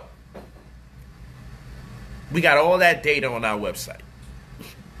 So, we got all that data on our website.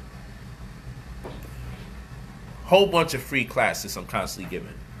 Whole bunch of free classes I'm constantly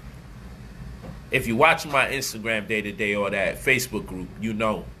giving. If you watch my Instagram day to day or that Facebook group, you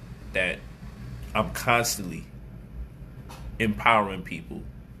know that I'm constantly empowering people.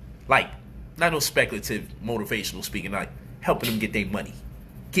 Like, not no speculative motivational speaking, like helping them get their money.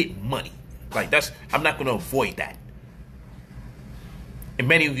 Get money. Like, that's, I'm not going to avoid that. And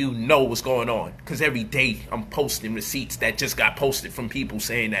many of you know what's going on, because every day I'm posting receipts that just got posted from people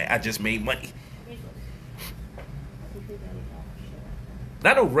saying that I just made money.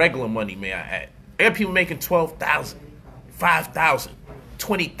 Not no regular money, may I add. I got people making 12,000, 5,000,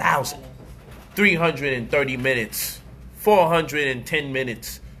 20,000, 330 minutes, 410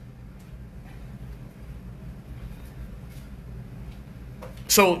 minutes.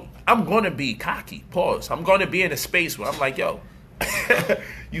 So I'm going to be cocky, pause. I'm going to be in a space where I'm like, yo,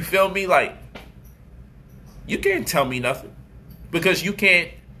 you feel me? Like, you can't tell me nothing, because you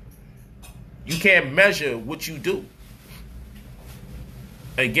can't measure what you do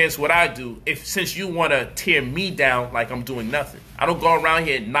against what I do, since you want to tear me down like I'm doing nothing. I don't go around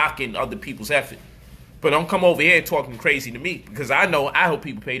here knocking other people's effort, but don't come over here talking crazy to me, because I know I help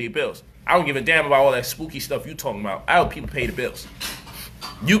people pay their bills. I don't give a damn about all that spooky stuff you talking about. I help people pay the bills.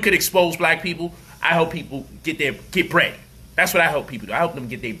 You could expose black people. I help people get bread. That's what I help people do. I help them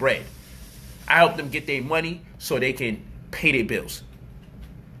get their bread. I help them get their money so they can pay their bills.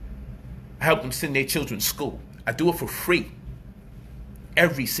 I help them send their children to school. I do it for free.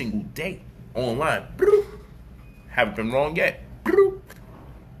 Every single day online. Haven't been wrong yet.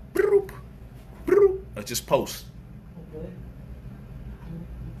 I just post.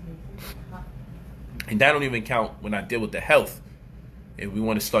 And that don't even count when I deal with the health. If we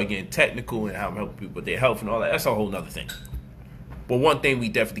want to start getting technical and how I'm helping people with their health and all that, that's a whole nother thing. But one thing we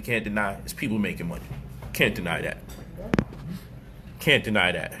definitely can't deny is people making money. Can't deny that. Can't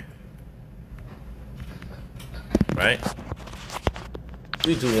deny that. Right?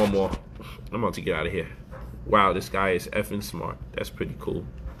 We do one more. I'm about to get out of here. Wow, this guy is effing smart. That's pretty cool.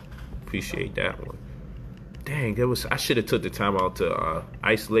 Appreciate that one. Dang, I should have took the time out to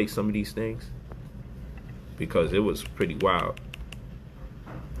isolate some of these things, because it was pretty wild.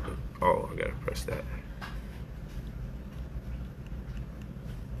 Oh, I gotta press that.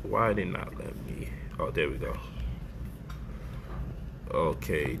 Why did not let me? Oh, there we go.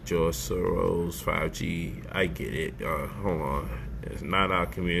 Okay, George Soros, 5G. I get it. Hold on. It's not our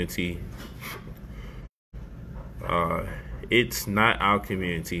community. It's not our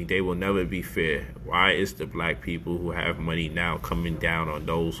community. They will never be fair. Why is the black people who have money now coming down on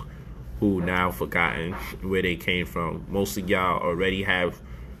those who now forgotten where they came from? Most of y'all already have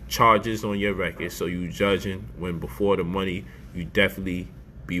charges on your record, so you judging when before the money you definitely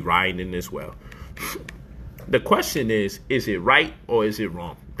be riding as well. The question is it right or is it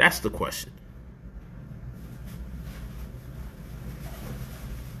wrong? That's the question.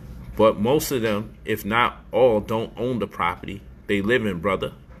 But most of them, if not all, don't own the property they live in,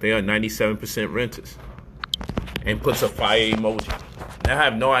 brother. They are 97% renters. And puts a fire emoji. And I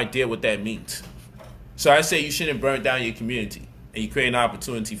have no idea what that means. So I say you shouldn't burn down your community, and you create an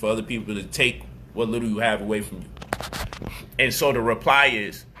opportunity for other people to take what little you have away from you. And so the reply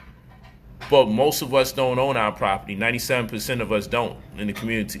is, but most of us don't own our property. 97% of us don't in the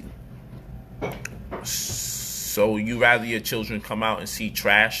community. So you rather your children come out and see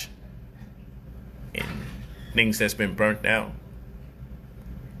trash and things that's been burnt down?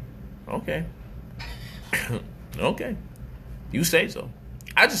 Okay. Okay. You say so.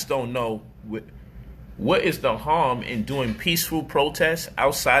 I just don't know what is the harm in doing peaceful protests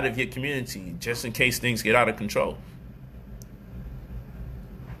outside of your community just in case things get out of control.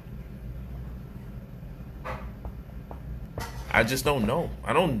 I just don't know.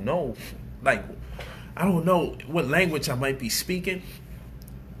 I don't know. Like, I don't know what language I might be speaking.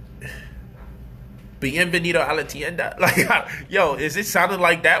 Bienvenido a la tienda. Like, yo, is it sounding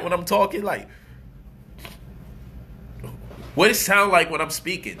like that when I'm talking? Like, what it sound like when I'm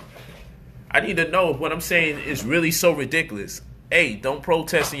speaking? I need to know if what I'm saying is really so ridiculous. Hey, don't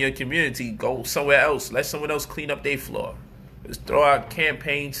protest in your community. Go somewhere else. Let someone else clean up their floor. Just throw out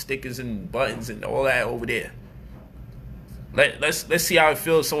campaign stickers and buttons and all that over there. Let's see how it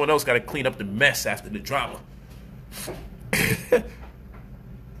feels. Someone else got to clean up the mess after the drama.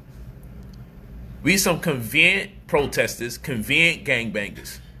 We some convenient protesters, convenient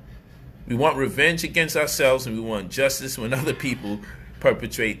gangbangers. We want revenge against ourselves, and we want justice when other people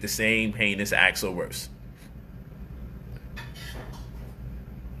perpetrate the same heinous acts or worse.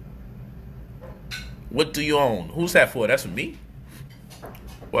 What do you own? Who's that for? That's for me?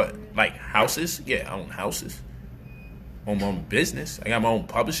 What? Like houses? Yeah, I own houses. I own my own business. I got my own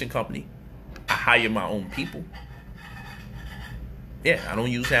publishing company. I hire my own people. Yeah, I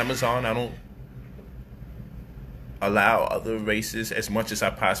don't use Amazon. I don't allow other races as much as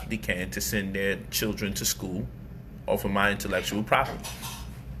I possibly can to send their children to school off of my intellectual property.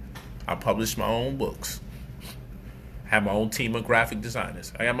 I publish my own books. Have my own team of graphic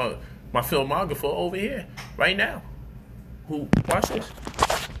designers. I got my filmographer over here right now. Who, watch this.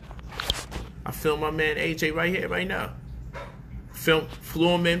 I film my man AJ right here, right now. Flew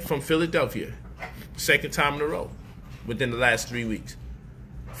him in from Philadelphia. Second time in a row within the last 3 weeks.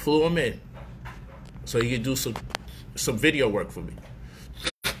 Flew him in so he could do some video work for me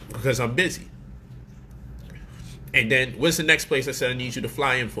because I'm busy. And then what's the next place I said I need you to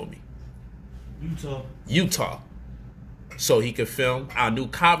fly in for me? Utah. So he could film our new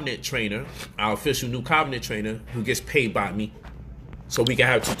Covenant trainer, our official new Covenant trainer who gets paid by me. So we can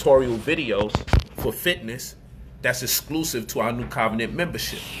have tutorial videos for fitness that's exclusive to our new Covenant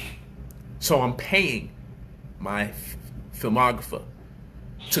membership. So I'm paying my filmographer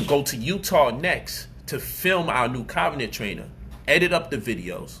to go to Utah next to film our new Covenant trainer, edit up the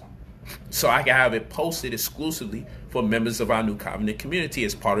videos, so I can have it posted exclusively for members of our new Covenant community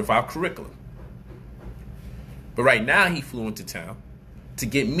as part of our curriculum. But right now he flew into town to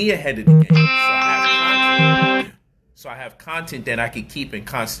get me ahead of the game. So I have content that I can keep in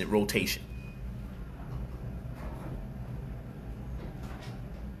constant rotation.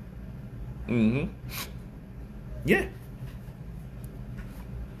 Yeah.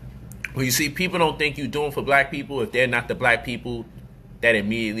 Well, you see, people don't think you're doing for black people if they're not the black people that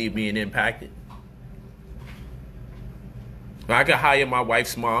immediately being impacted. Now, I could hire my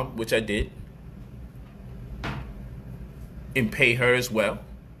wife's mom, which I did, and pay her as well.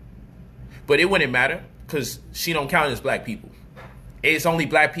 But it wouldn't matter because she don't count as black people. It's only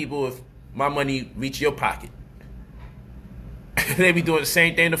black people if my money reach your pocket. They be doing the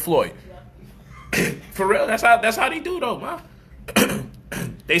same thing to Floyd. For real, that's how they do though, man.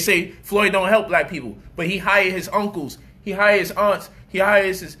 They say Floyd don't help black people, but he hires his uncles, he hires his aunts, he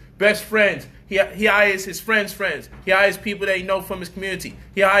hires his best friends, he hires his friends' friends, he hires people that he know from his community,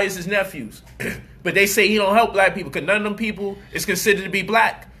 he hires his nephews. But they say he don't help black people because none of them people is considered to be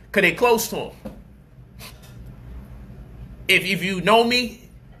black because they close to him. If you know me,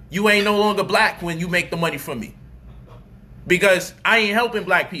 you ain't no longer black when you make the money from me. Because I ain't helping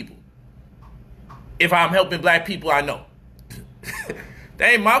black people. If I'm helping black people, I know.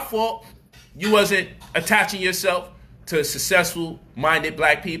 That ain't my fault. You wasn't attaching yourself to successful-minded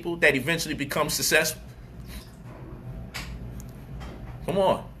black people that eventually become successful. Come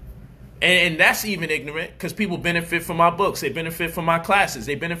on. And that's even ignorant because people benefit from my books. They benefit from my classes.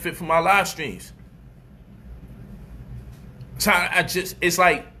 They benefit from my live streams. So it's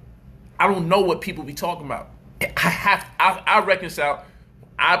like, I don't know what people be talking about. I reconcile.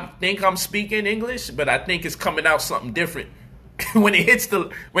 I think I'm speaking English, but I think it's coming out something different. when it hits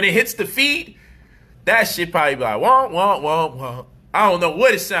the feed, that shit probably be like, wah, wah, wah, wah. I don't know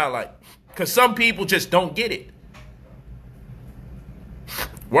what it sound like. Because some people just don't get it.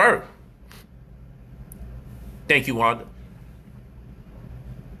 Word. Thank you, Wanda.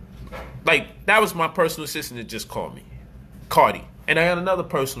 Like, that was my personal assistant that just called me. Cardi. And I got another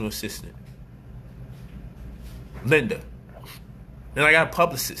personal assistant. Linda. Then I got a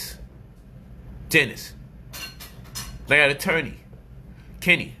publicist. Dennis. Then I got an attorney.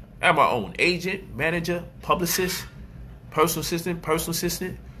 Kenny. I have my own agent, manager, publicist, personal assistant,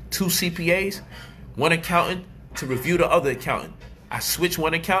 2 CPAs, 1 accountant to review the other accountant. I switch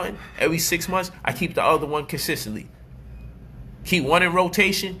 1 accountant every 6 months. I keep the other one consistently. Keep 1 in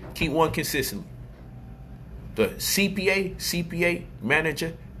rotation, keep 1 consistently. The CPA,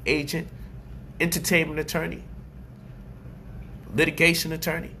 manager, agent, entertainment attorney, litigation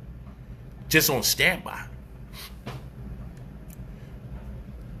attorney, just on standby.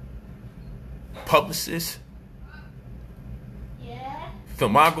 Publicist,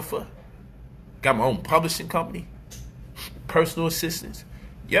 filmographer, got my own publishing company, personal assistants.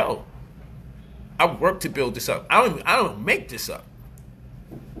 Yo, I work to build this up. I don't make this up.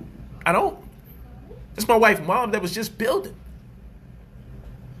 I don't. It's my wife and mom that was just building.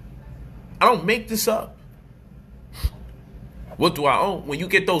 I don't make this up. What do I own? When you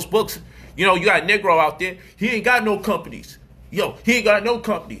get those books, you know, you got a Negro out there, he ain't got no companies. Yo, he ain't got no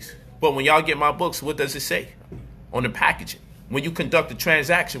companies. But when y'all get my books, what does it say on the packaging? When you conduct a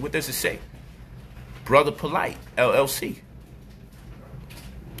transaction, what does it say? Brother Polight, LLC.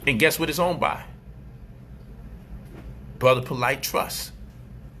 And guess what it's owned by? Brother Polight Trust.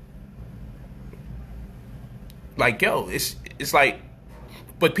 Like, yo, it's like,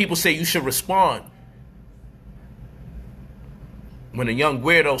 but people say you should respond when a young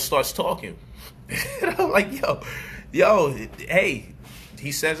weirdo starts talking. And I'm like, yo, hey,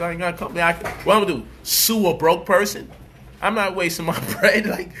 he says I ain't got a company. What I'm gonna do? Sue a broke person? I'm not wasting my bread.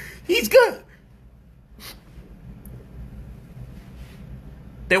 Like, he's good.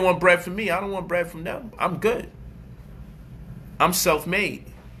 They want bread from me. I don't want bread from them. I'm good. I'm self-made.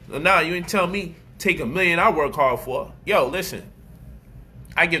 So now you ain't tell me take $1 million I work hard for. Yo, listen.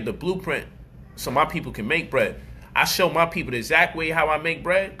 I give the blueprint so my people can make bread. I show my people the exact way how I make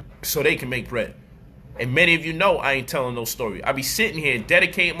bread so they can make bread. And many of you know I ain't telling no story. I be sitting here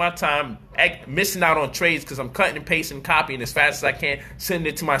dedicating my time, missing out on trades because I'm cutting and pasting and copying as fast as I can,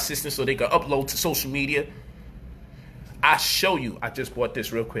 sending it to my assistant so they can upload to social media. I show you. I just bought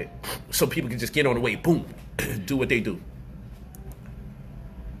this real quick so people can just get on the way. Boom. Do what they do.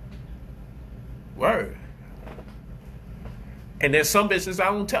 Word. And there's some business I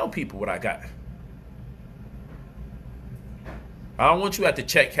don't tell people what I got. I don't want you to have to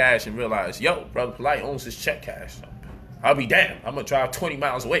check cash and realize, yo, Brother Polight owns this check cash. I'll be damned. I'm going to drive 20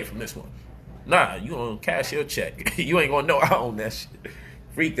 miles away from this one. Nah, you going to cash your check. You ain't going to know I own that shit.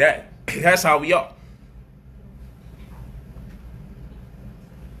 Freak that. That's how we are.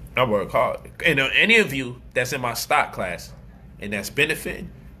 I work hard. And any of you that's in my stock class and that's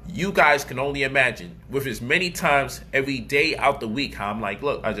benefiting, you guys can only imagine with as many times every day out the week how I'm like,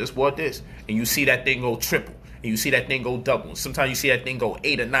 look, I just bought this. And you see that thing go triple. And you see that thing go double. And sometimes you see that thing go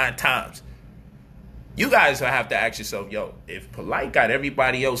 8 or 9 times. You guys will have to ask yourself, yo, if Polight got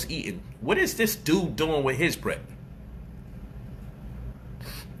everybody else eating, what is this dude doing with his bread?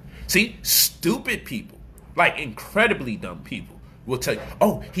 See, stupid people, like incredibly dumb people, will tell you,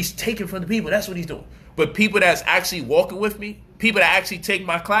 oh, he's taking from the people. That's what he's doing. But people that's actually walking with me, people that actually take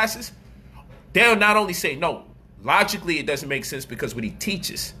my classes, they'll not only say, no, logically it doesn't make sense because what he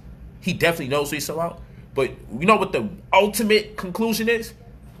teaches, he definitely knows what he's about. But you know what the ultimate conclusion is?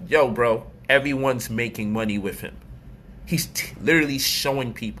 Yo, bro, everyone's making money with him. He's literally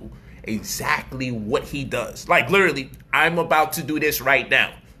showing people exactly what he does. Like, literally, I'm about to do this right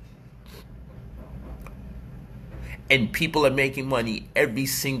now. And people are making money every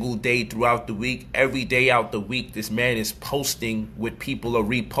single day throughout the week. Every day out the week, this man is posting what people are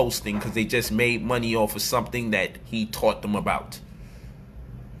reposting because they just made money off of something that he taught them about.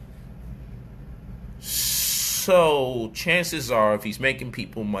 So chances are, if he's making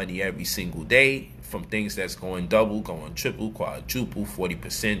people money every single day from things that's going double, going triple, quadruple,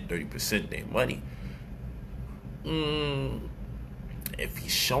 40%, 30% their money, if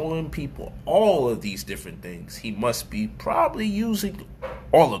he's showing people all of these different things, he must be probably using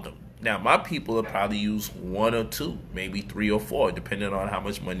all of them. Now, my people will probably use 1 or 2, maybe 3 or 4, depending on how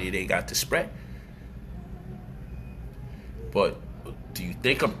much money they got to spread. But do you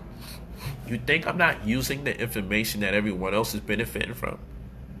think I'm not using the information that everyone else is benefiting from?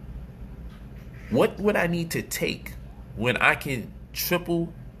 What would I need to take when I can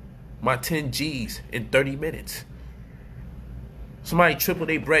triple my 10 G's in 30 minutes? Somebody tripled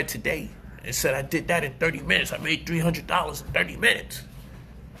their bread today and said I did that in 30 minutes. I made $300 in 30 minutes.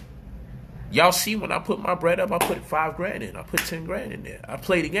 Y'all see when I put my bread up, I put $5,000 in. I put $10,000 in there. I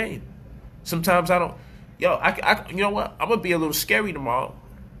play the game. Sometimes I don't. Yo, I you know what? I'm gonna be a little scary tomorrow.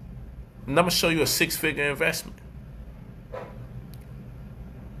 And I'm gonna show you a 6-figure investment.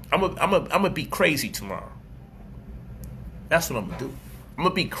 I'm gonna be crazy tomorrow. That's what I'm gonna do. I'm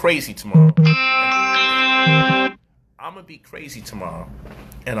gonna be crazy tomorrow. I'm going to be crazy tomorrow,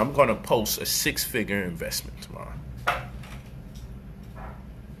 and I'm going to post a 6-figure investment tomorrow.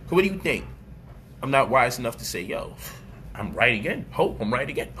 What do you think? I'm not wise enough to say, yo, I'm right again. I'm right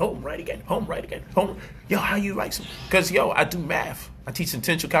again. I'm right again. I'm right again. Yo, how you write some? Because, yo, I do math. I teach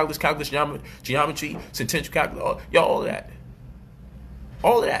centennial calculus, geometry, centennial calculus, yo, all of that.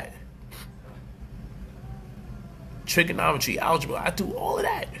 All of that. Trigonometry, algebra, I do all of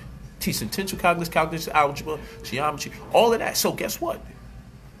that. Teach centennial calculus, algebra, geometry, all of that. So guess what?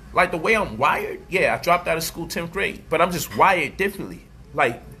 Like the way I'm wired, yeah, I dropped out of school 10th grade, but I'm just wired differently.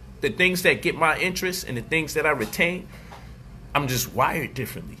 Like the things that get my interest and the things that I retain, I'm just wired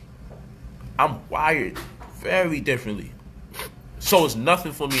differently. I'm wired very differently. So it's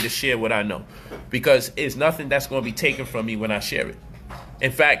nothing for me to share what I know, because it's nothing that's going to be taken from me when I share it.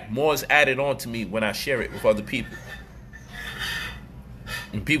 In fact, more is added on to me when I share it with other people.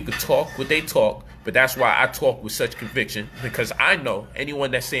 And people can talk what they talk, but that's why I talk with such conviction, because I know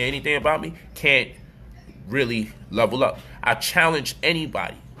anyone that say anything about me can't really level up. I challenge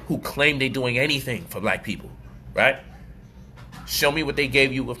anybody who claim they're doing anything for black people, right? Show me what they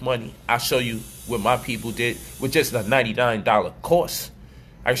gave you with money. I'll show you what my people did with just a $99 course.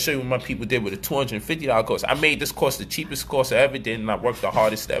 I show you what my people did with a $250 course. I made this course the cheapest course I ever did, and I worked the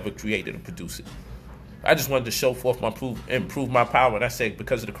hardest to ever create it and produce it. I just wanted to show forth improve my power, and I said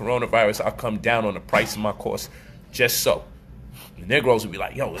because of the coronavirus, I'll come down on the price of my course just so. The Negroes would be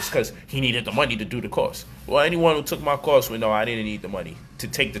like, yo, it's because he needed the money to do the course. Well, anyone who took my course would know I didn't need the money to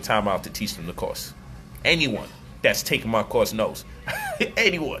take the time out to teach them the course. Anyone that's taking my course knows.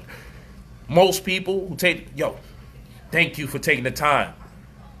 Anyone. Most people who take, yo, thank you for taking the time.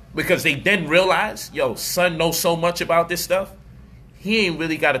 Because they then realize, yo, son knows so much about this stuff, he ain't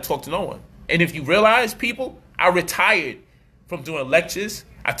really got to talk to no one. And if you realize, people, I retired from doing lectures.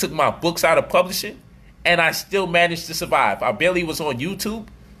 I took my books out of publishing, and I still managed to survive. I barely was on YouTube.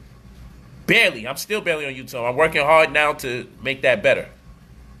 Barely. I'm still barely on YouTube. I'm working hard now to make that better.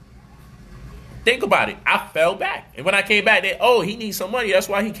 Think about it. I fell back. And when I came back, he needs some money. That's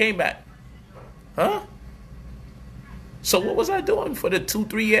why he came back. Huh? So what was I doing for the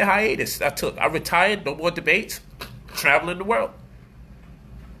 2-3 year hiatus I took? I retired, no more debates, traveling the world.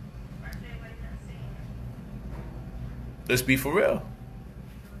 Let's be for real.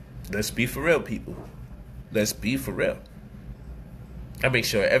 Let's be for real, people. Let's be for real. I make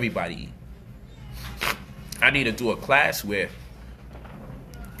sure everybody eat. I need to do a class where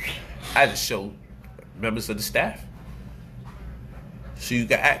I just show members of the staff. So you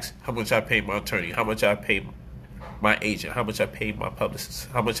can ask how much I paid my attorney, how much I paid my agent, how much I paid my publicist,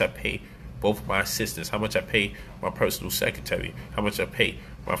 how much I paid both of my assistants, how much I paid my personal secretary, how much I paid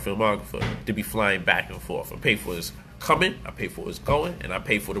my filmographer to be flying back and forth. I pay for his coming, I pay for his going, and I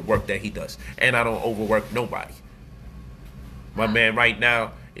pay for the work that he does. And I don't overwork nobody. My man right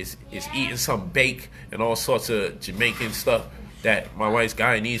now is eating some bake and all sorts of Jamaican stuff that my wife's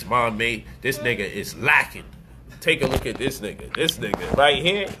Guyanese mom made. This nigga is lacking. Take a look at this nigga. This nigga right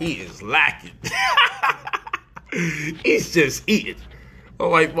here, he is lacking. He's just eating. My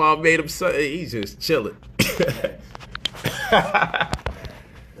white mom made him something. He's just chilling.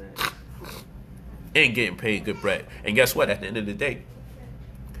 And getting paid good bread. And guess what? At the end of the day,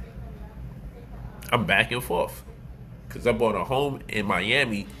 I'm back and forth. Because I bought a home in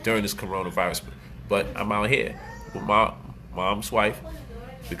Miami during this coronavirus. But I'm out here with my mom's wife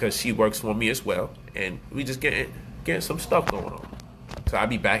because she works for me as well. And we just getting some stuff going on. So I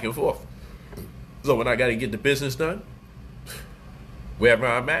be back and forth. So when I got to get the business done, wherever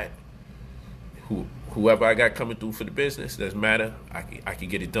I'm at, whoever I got coming through for the business, doesn't matter, I can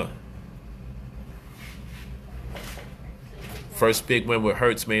get it done. First big win with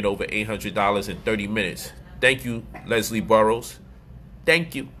Hertz made over $800 in 30 minutes. Thank you, Leslie Burrows.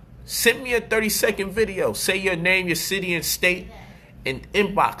 Thank you. Send me a 30-second video. Say your name, your city, and state, and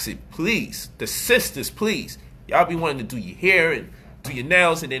inbox it, please. The sisters, please. Y'all be wanting to do your hair and do your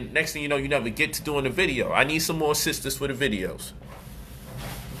nails, and then next thing you know, you never get to doing the video. I need some more sisters for the videos.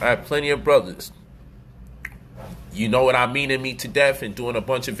 I have plenty of brothers. You know what I mean in me to death, and doing a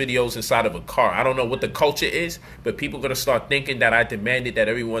bunch of videos inside of a car. I don't know what the culture is, but people are going to start thinking that I demanded that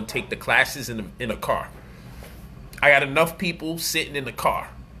everyone take the classes in a car. I got enough people sitting in the car.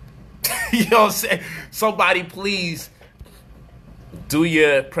 You know what I'm saying? Somebody please do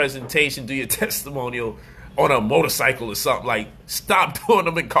your presentation, do your testimonial on a motorcycle or something. Like, stop doing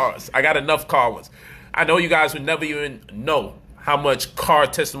them in cars. I got enough car ones. I know you guys would never even know how much car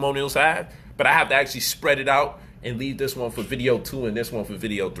testimonials I have, but I have to actually spread it out and leave this one for video 2 and this one for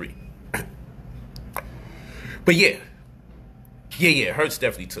video 3. But yeah, Hertz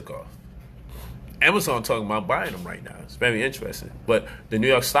definitely took off. Amazon talking about buying them right now. It's very interesting. But the New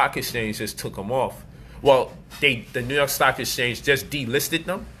York Stock Exchange just took them off. Well, the New York Stock Exchange just delisted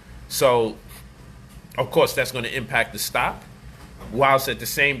them. So, of course, that's going to impact the stock. Whilst at the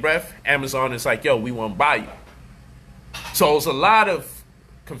same breath, Amazon is like, yo, we want to buy you. So it's a lot of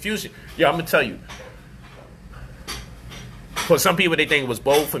confusion. Yeah, I'm going to tell you. For some people, they think it was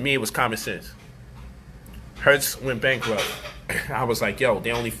bold. For me, it was common sense. Hertz went bankrupt. I was like, yo,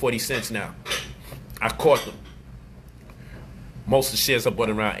 they're only 40 cents now. I caught them. Most of the shares I bought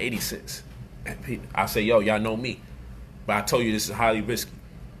around 80 cents. I say, yo, y'all know me. But I told you this is highly risky.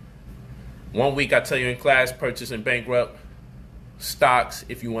 One week I tell you in class, purchase and bankrupt stocks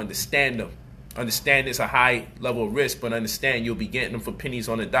if you understand them. Understand it's a high level of risk, but understand you'll be getting them for pennies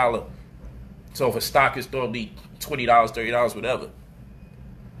on the dollar. So if a stock is normally $20, $30, whatever,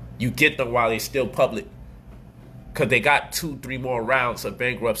 you get them while they're still public. Because they got 2-3 more rounds of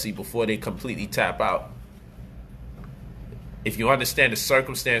bankruptcy before they completely tap out. If you understand the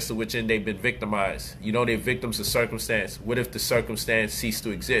circumstance to which they've been victimized, you know they're victims of circumstance. What if the circumstance ceased to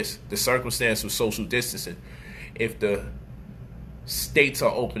exist? The circumstance was social distancing. If the states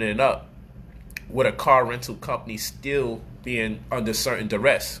are opening up, would a car rental company still being under certain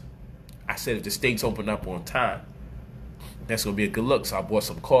duress? I said if the states open up on time, that's going to be a good look. So I bought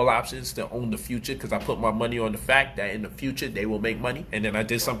some call options to own the future because I put my money on the fact that in the future they will make money. And then I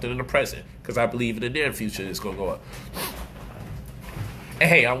did something in the present because I believe in the near future it's going to go up. And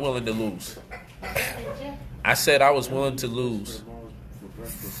hey, I'm willing to lose. I said I was willing to lose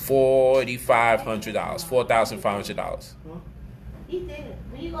 $4,500, $4,500. He did it.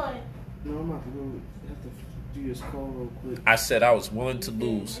 Where you going? No, I'm not going to have to do this call real quick. I said I was willing to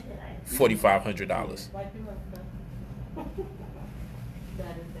lose $4,500.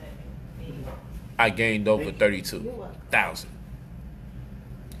 I gained over 32,000,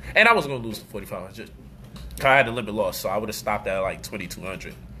 and I was gonna lose the 4,500. I had a limit loss, so I would have stopped at like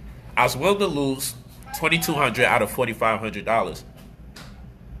 2,200. I was willing to lose 2,200 out of $4,500,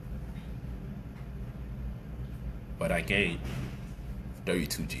 but I gained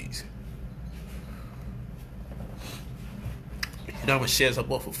 32 G's. You know how much shares I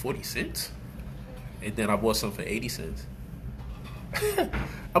bought for 40 cents? And then I bought some for 80 cents.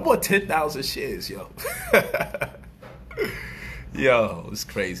 I bought 10,000 shares, yo. Yo, it's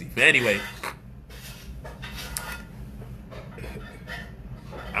crazy. But anyway,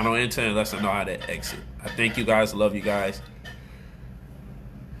 I don't enter unless I know how to exit. I thank you guys. Love you guys.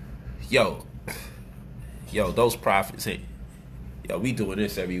 Yo, those profits. Hey, yo, we doing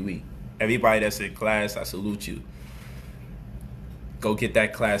this every week. Everybody that's in class, I salute you. Go get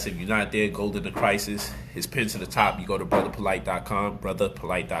that class. If you're not there, Gold in the Crisis. His pin's to the top. You go to brotherpolight.com,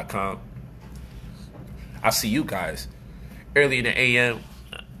 brotherpolight.com. I'll see you guys early in the a.m.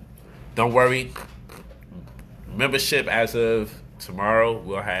 Don't worry. Membership as of tomorrow,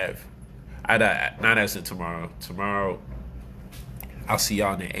 we'll have, not as of tomorrow. Tomorrow, I'll see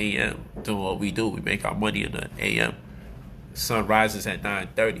y'all in the a.m. doing what we do. We make our money in the a.m. Sun rises at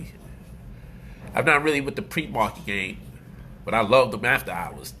 9:30. I'm not really with the pre-market game, but I love them after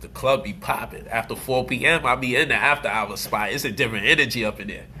hours. The club be popping. After 4 p.m., I'll be in the after hours spot. It's a different energy up in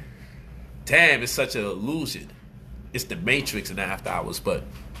there. Damn, it's such an illusion. It's the Matrix in the after hours, but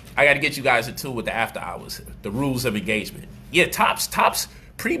I got to get you guys in tune with the after hours, the rules of engagement. Yeah, tops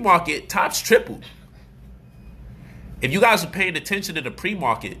pre-market, tops tripled. If you guys are paying attention to the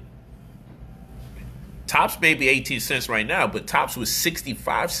pre-market, tops may be 18 cents right now, but tops was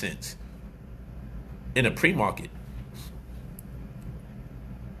 65 cents in the pre-market.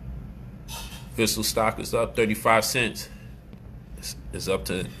 Visual stock is up 35 cents. It's up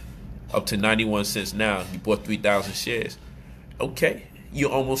to 91 cents now. You bought 3,000 shares. Okay, you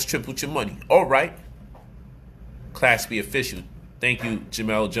almost tripled your money. All right. Class B official. Thank you,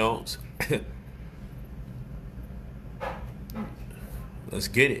 Jamel Jones. Let's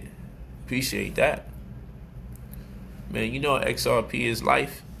get it. Appreciate that. Man, you know XRP is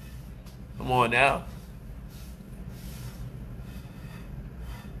life. Come on now.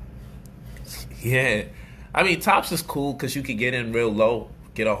 Yeah. I mean, tops is cool because you can get in real low,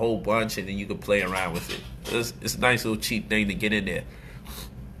 get a whole bunch, and then you can play around with it. It's a nice little cheap thing to get in there.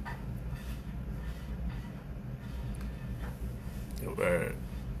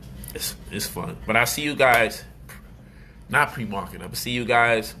 It's fun. But I see you guys, not pre-market. I'm going to see you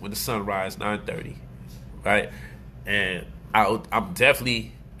guys when the sun rises, 9:30, right? And I'm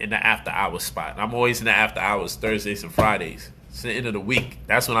definitely in the after hours spot. I'm always in the after hours Thursdays and Fridays. It's the end of the week.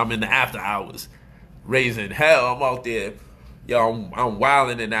 That's when I'm in the after hours. Raising hell. I'm out there. Yo, I'm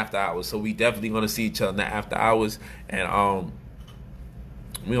wilding in after hours. So we definitely going to see each other in the after hours. And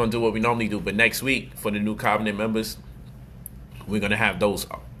we're going to do what we normally do. But next week, for the new Covenant members, we're going to have those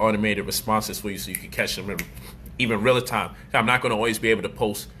automated responses for you so you can catch them in even real time. I'm not going to always be able to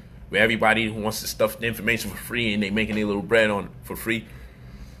post where everybody who wants to stuff the information for free and they making their little bread on for free.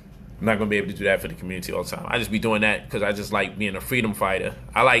 I'm not going to be able to do that for the community all the time. I just be doing that because I just like being a freedom fighter.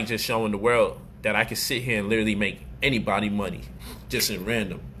 I like just showing the world that I can sit here and literally make anybody money just in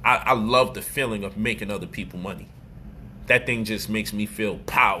random. I love the feeling of making other people money. That thing just makes me feel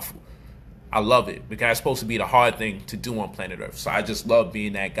powerful. I love it because it's supposed to be the hard thing to do on planet Earth. So I just love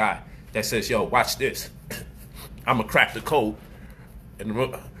being that guy that says, yo, watch this. I'm going to crack the code.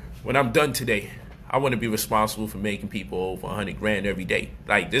 And when I'm done today, I want to be responsible for making people over 100 grand every day.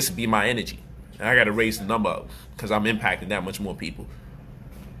 Like, this would be my energy. And I got to raise the number up because I'm impacting that much more people.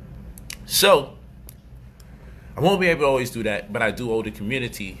 So I won't be able to always do that, but I do owe the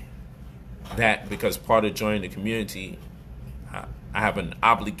community that, because part of joining the community, I have an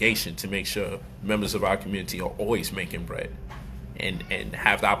obligation to make sure members of our community are always making bread and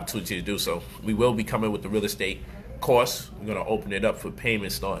have the opportunity to do so. We will be coming with the real estate course. We're going to open it up for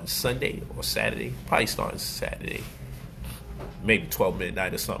payment starting Sunday or Saturday, probably starting Saturday, maybe 12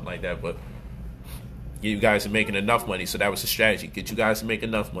 midnight or something like that. But you guys are making enough money, so that was the strategy. Get you guys to make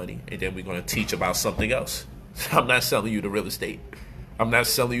enough money, and then we're going to teach about something else. I'm not selling you the real estate. I'm not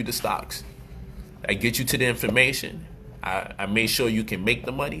selling you the stocks. I get you to the information. I made sure you can make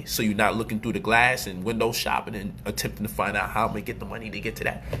the money, so you're not looking through the glass and window shopping and attempting to find out how I'm going to get the money to get to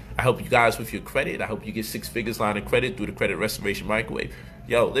that. I help you guys with your credit. I hope you get 6 figures line of credit through the Credit Restoration Microwave.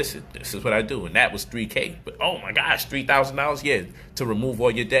 Yo, listen, this is what I do. And that was $3K. But oh my gosh, $3,000? Yeah, to remove all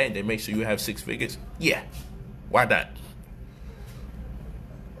your debt and then make sure you have 6 figures? Yeah, why not?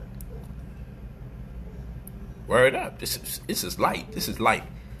 Word up. This is light. This is light.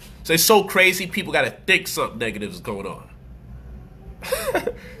 So it's so crazy, people got to think something negative is going on.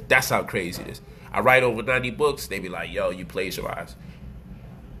 That's how crazy it is. I write over 90 books. They be like, yo, you plagiarize.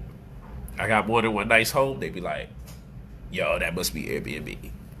 I got more than one nice home. They be like, yo, that must be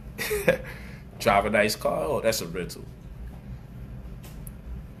Airbnb. Drive a nice car. Oh, that's a rental.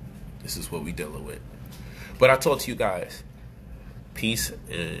 This is what we dealing with. But I talk to you guys. Peace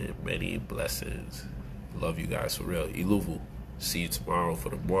and many blessings. Love you guys for real. Iluvu. See you tomorrow for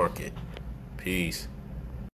the market. Peace.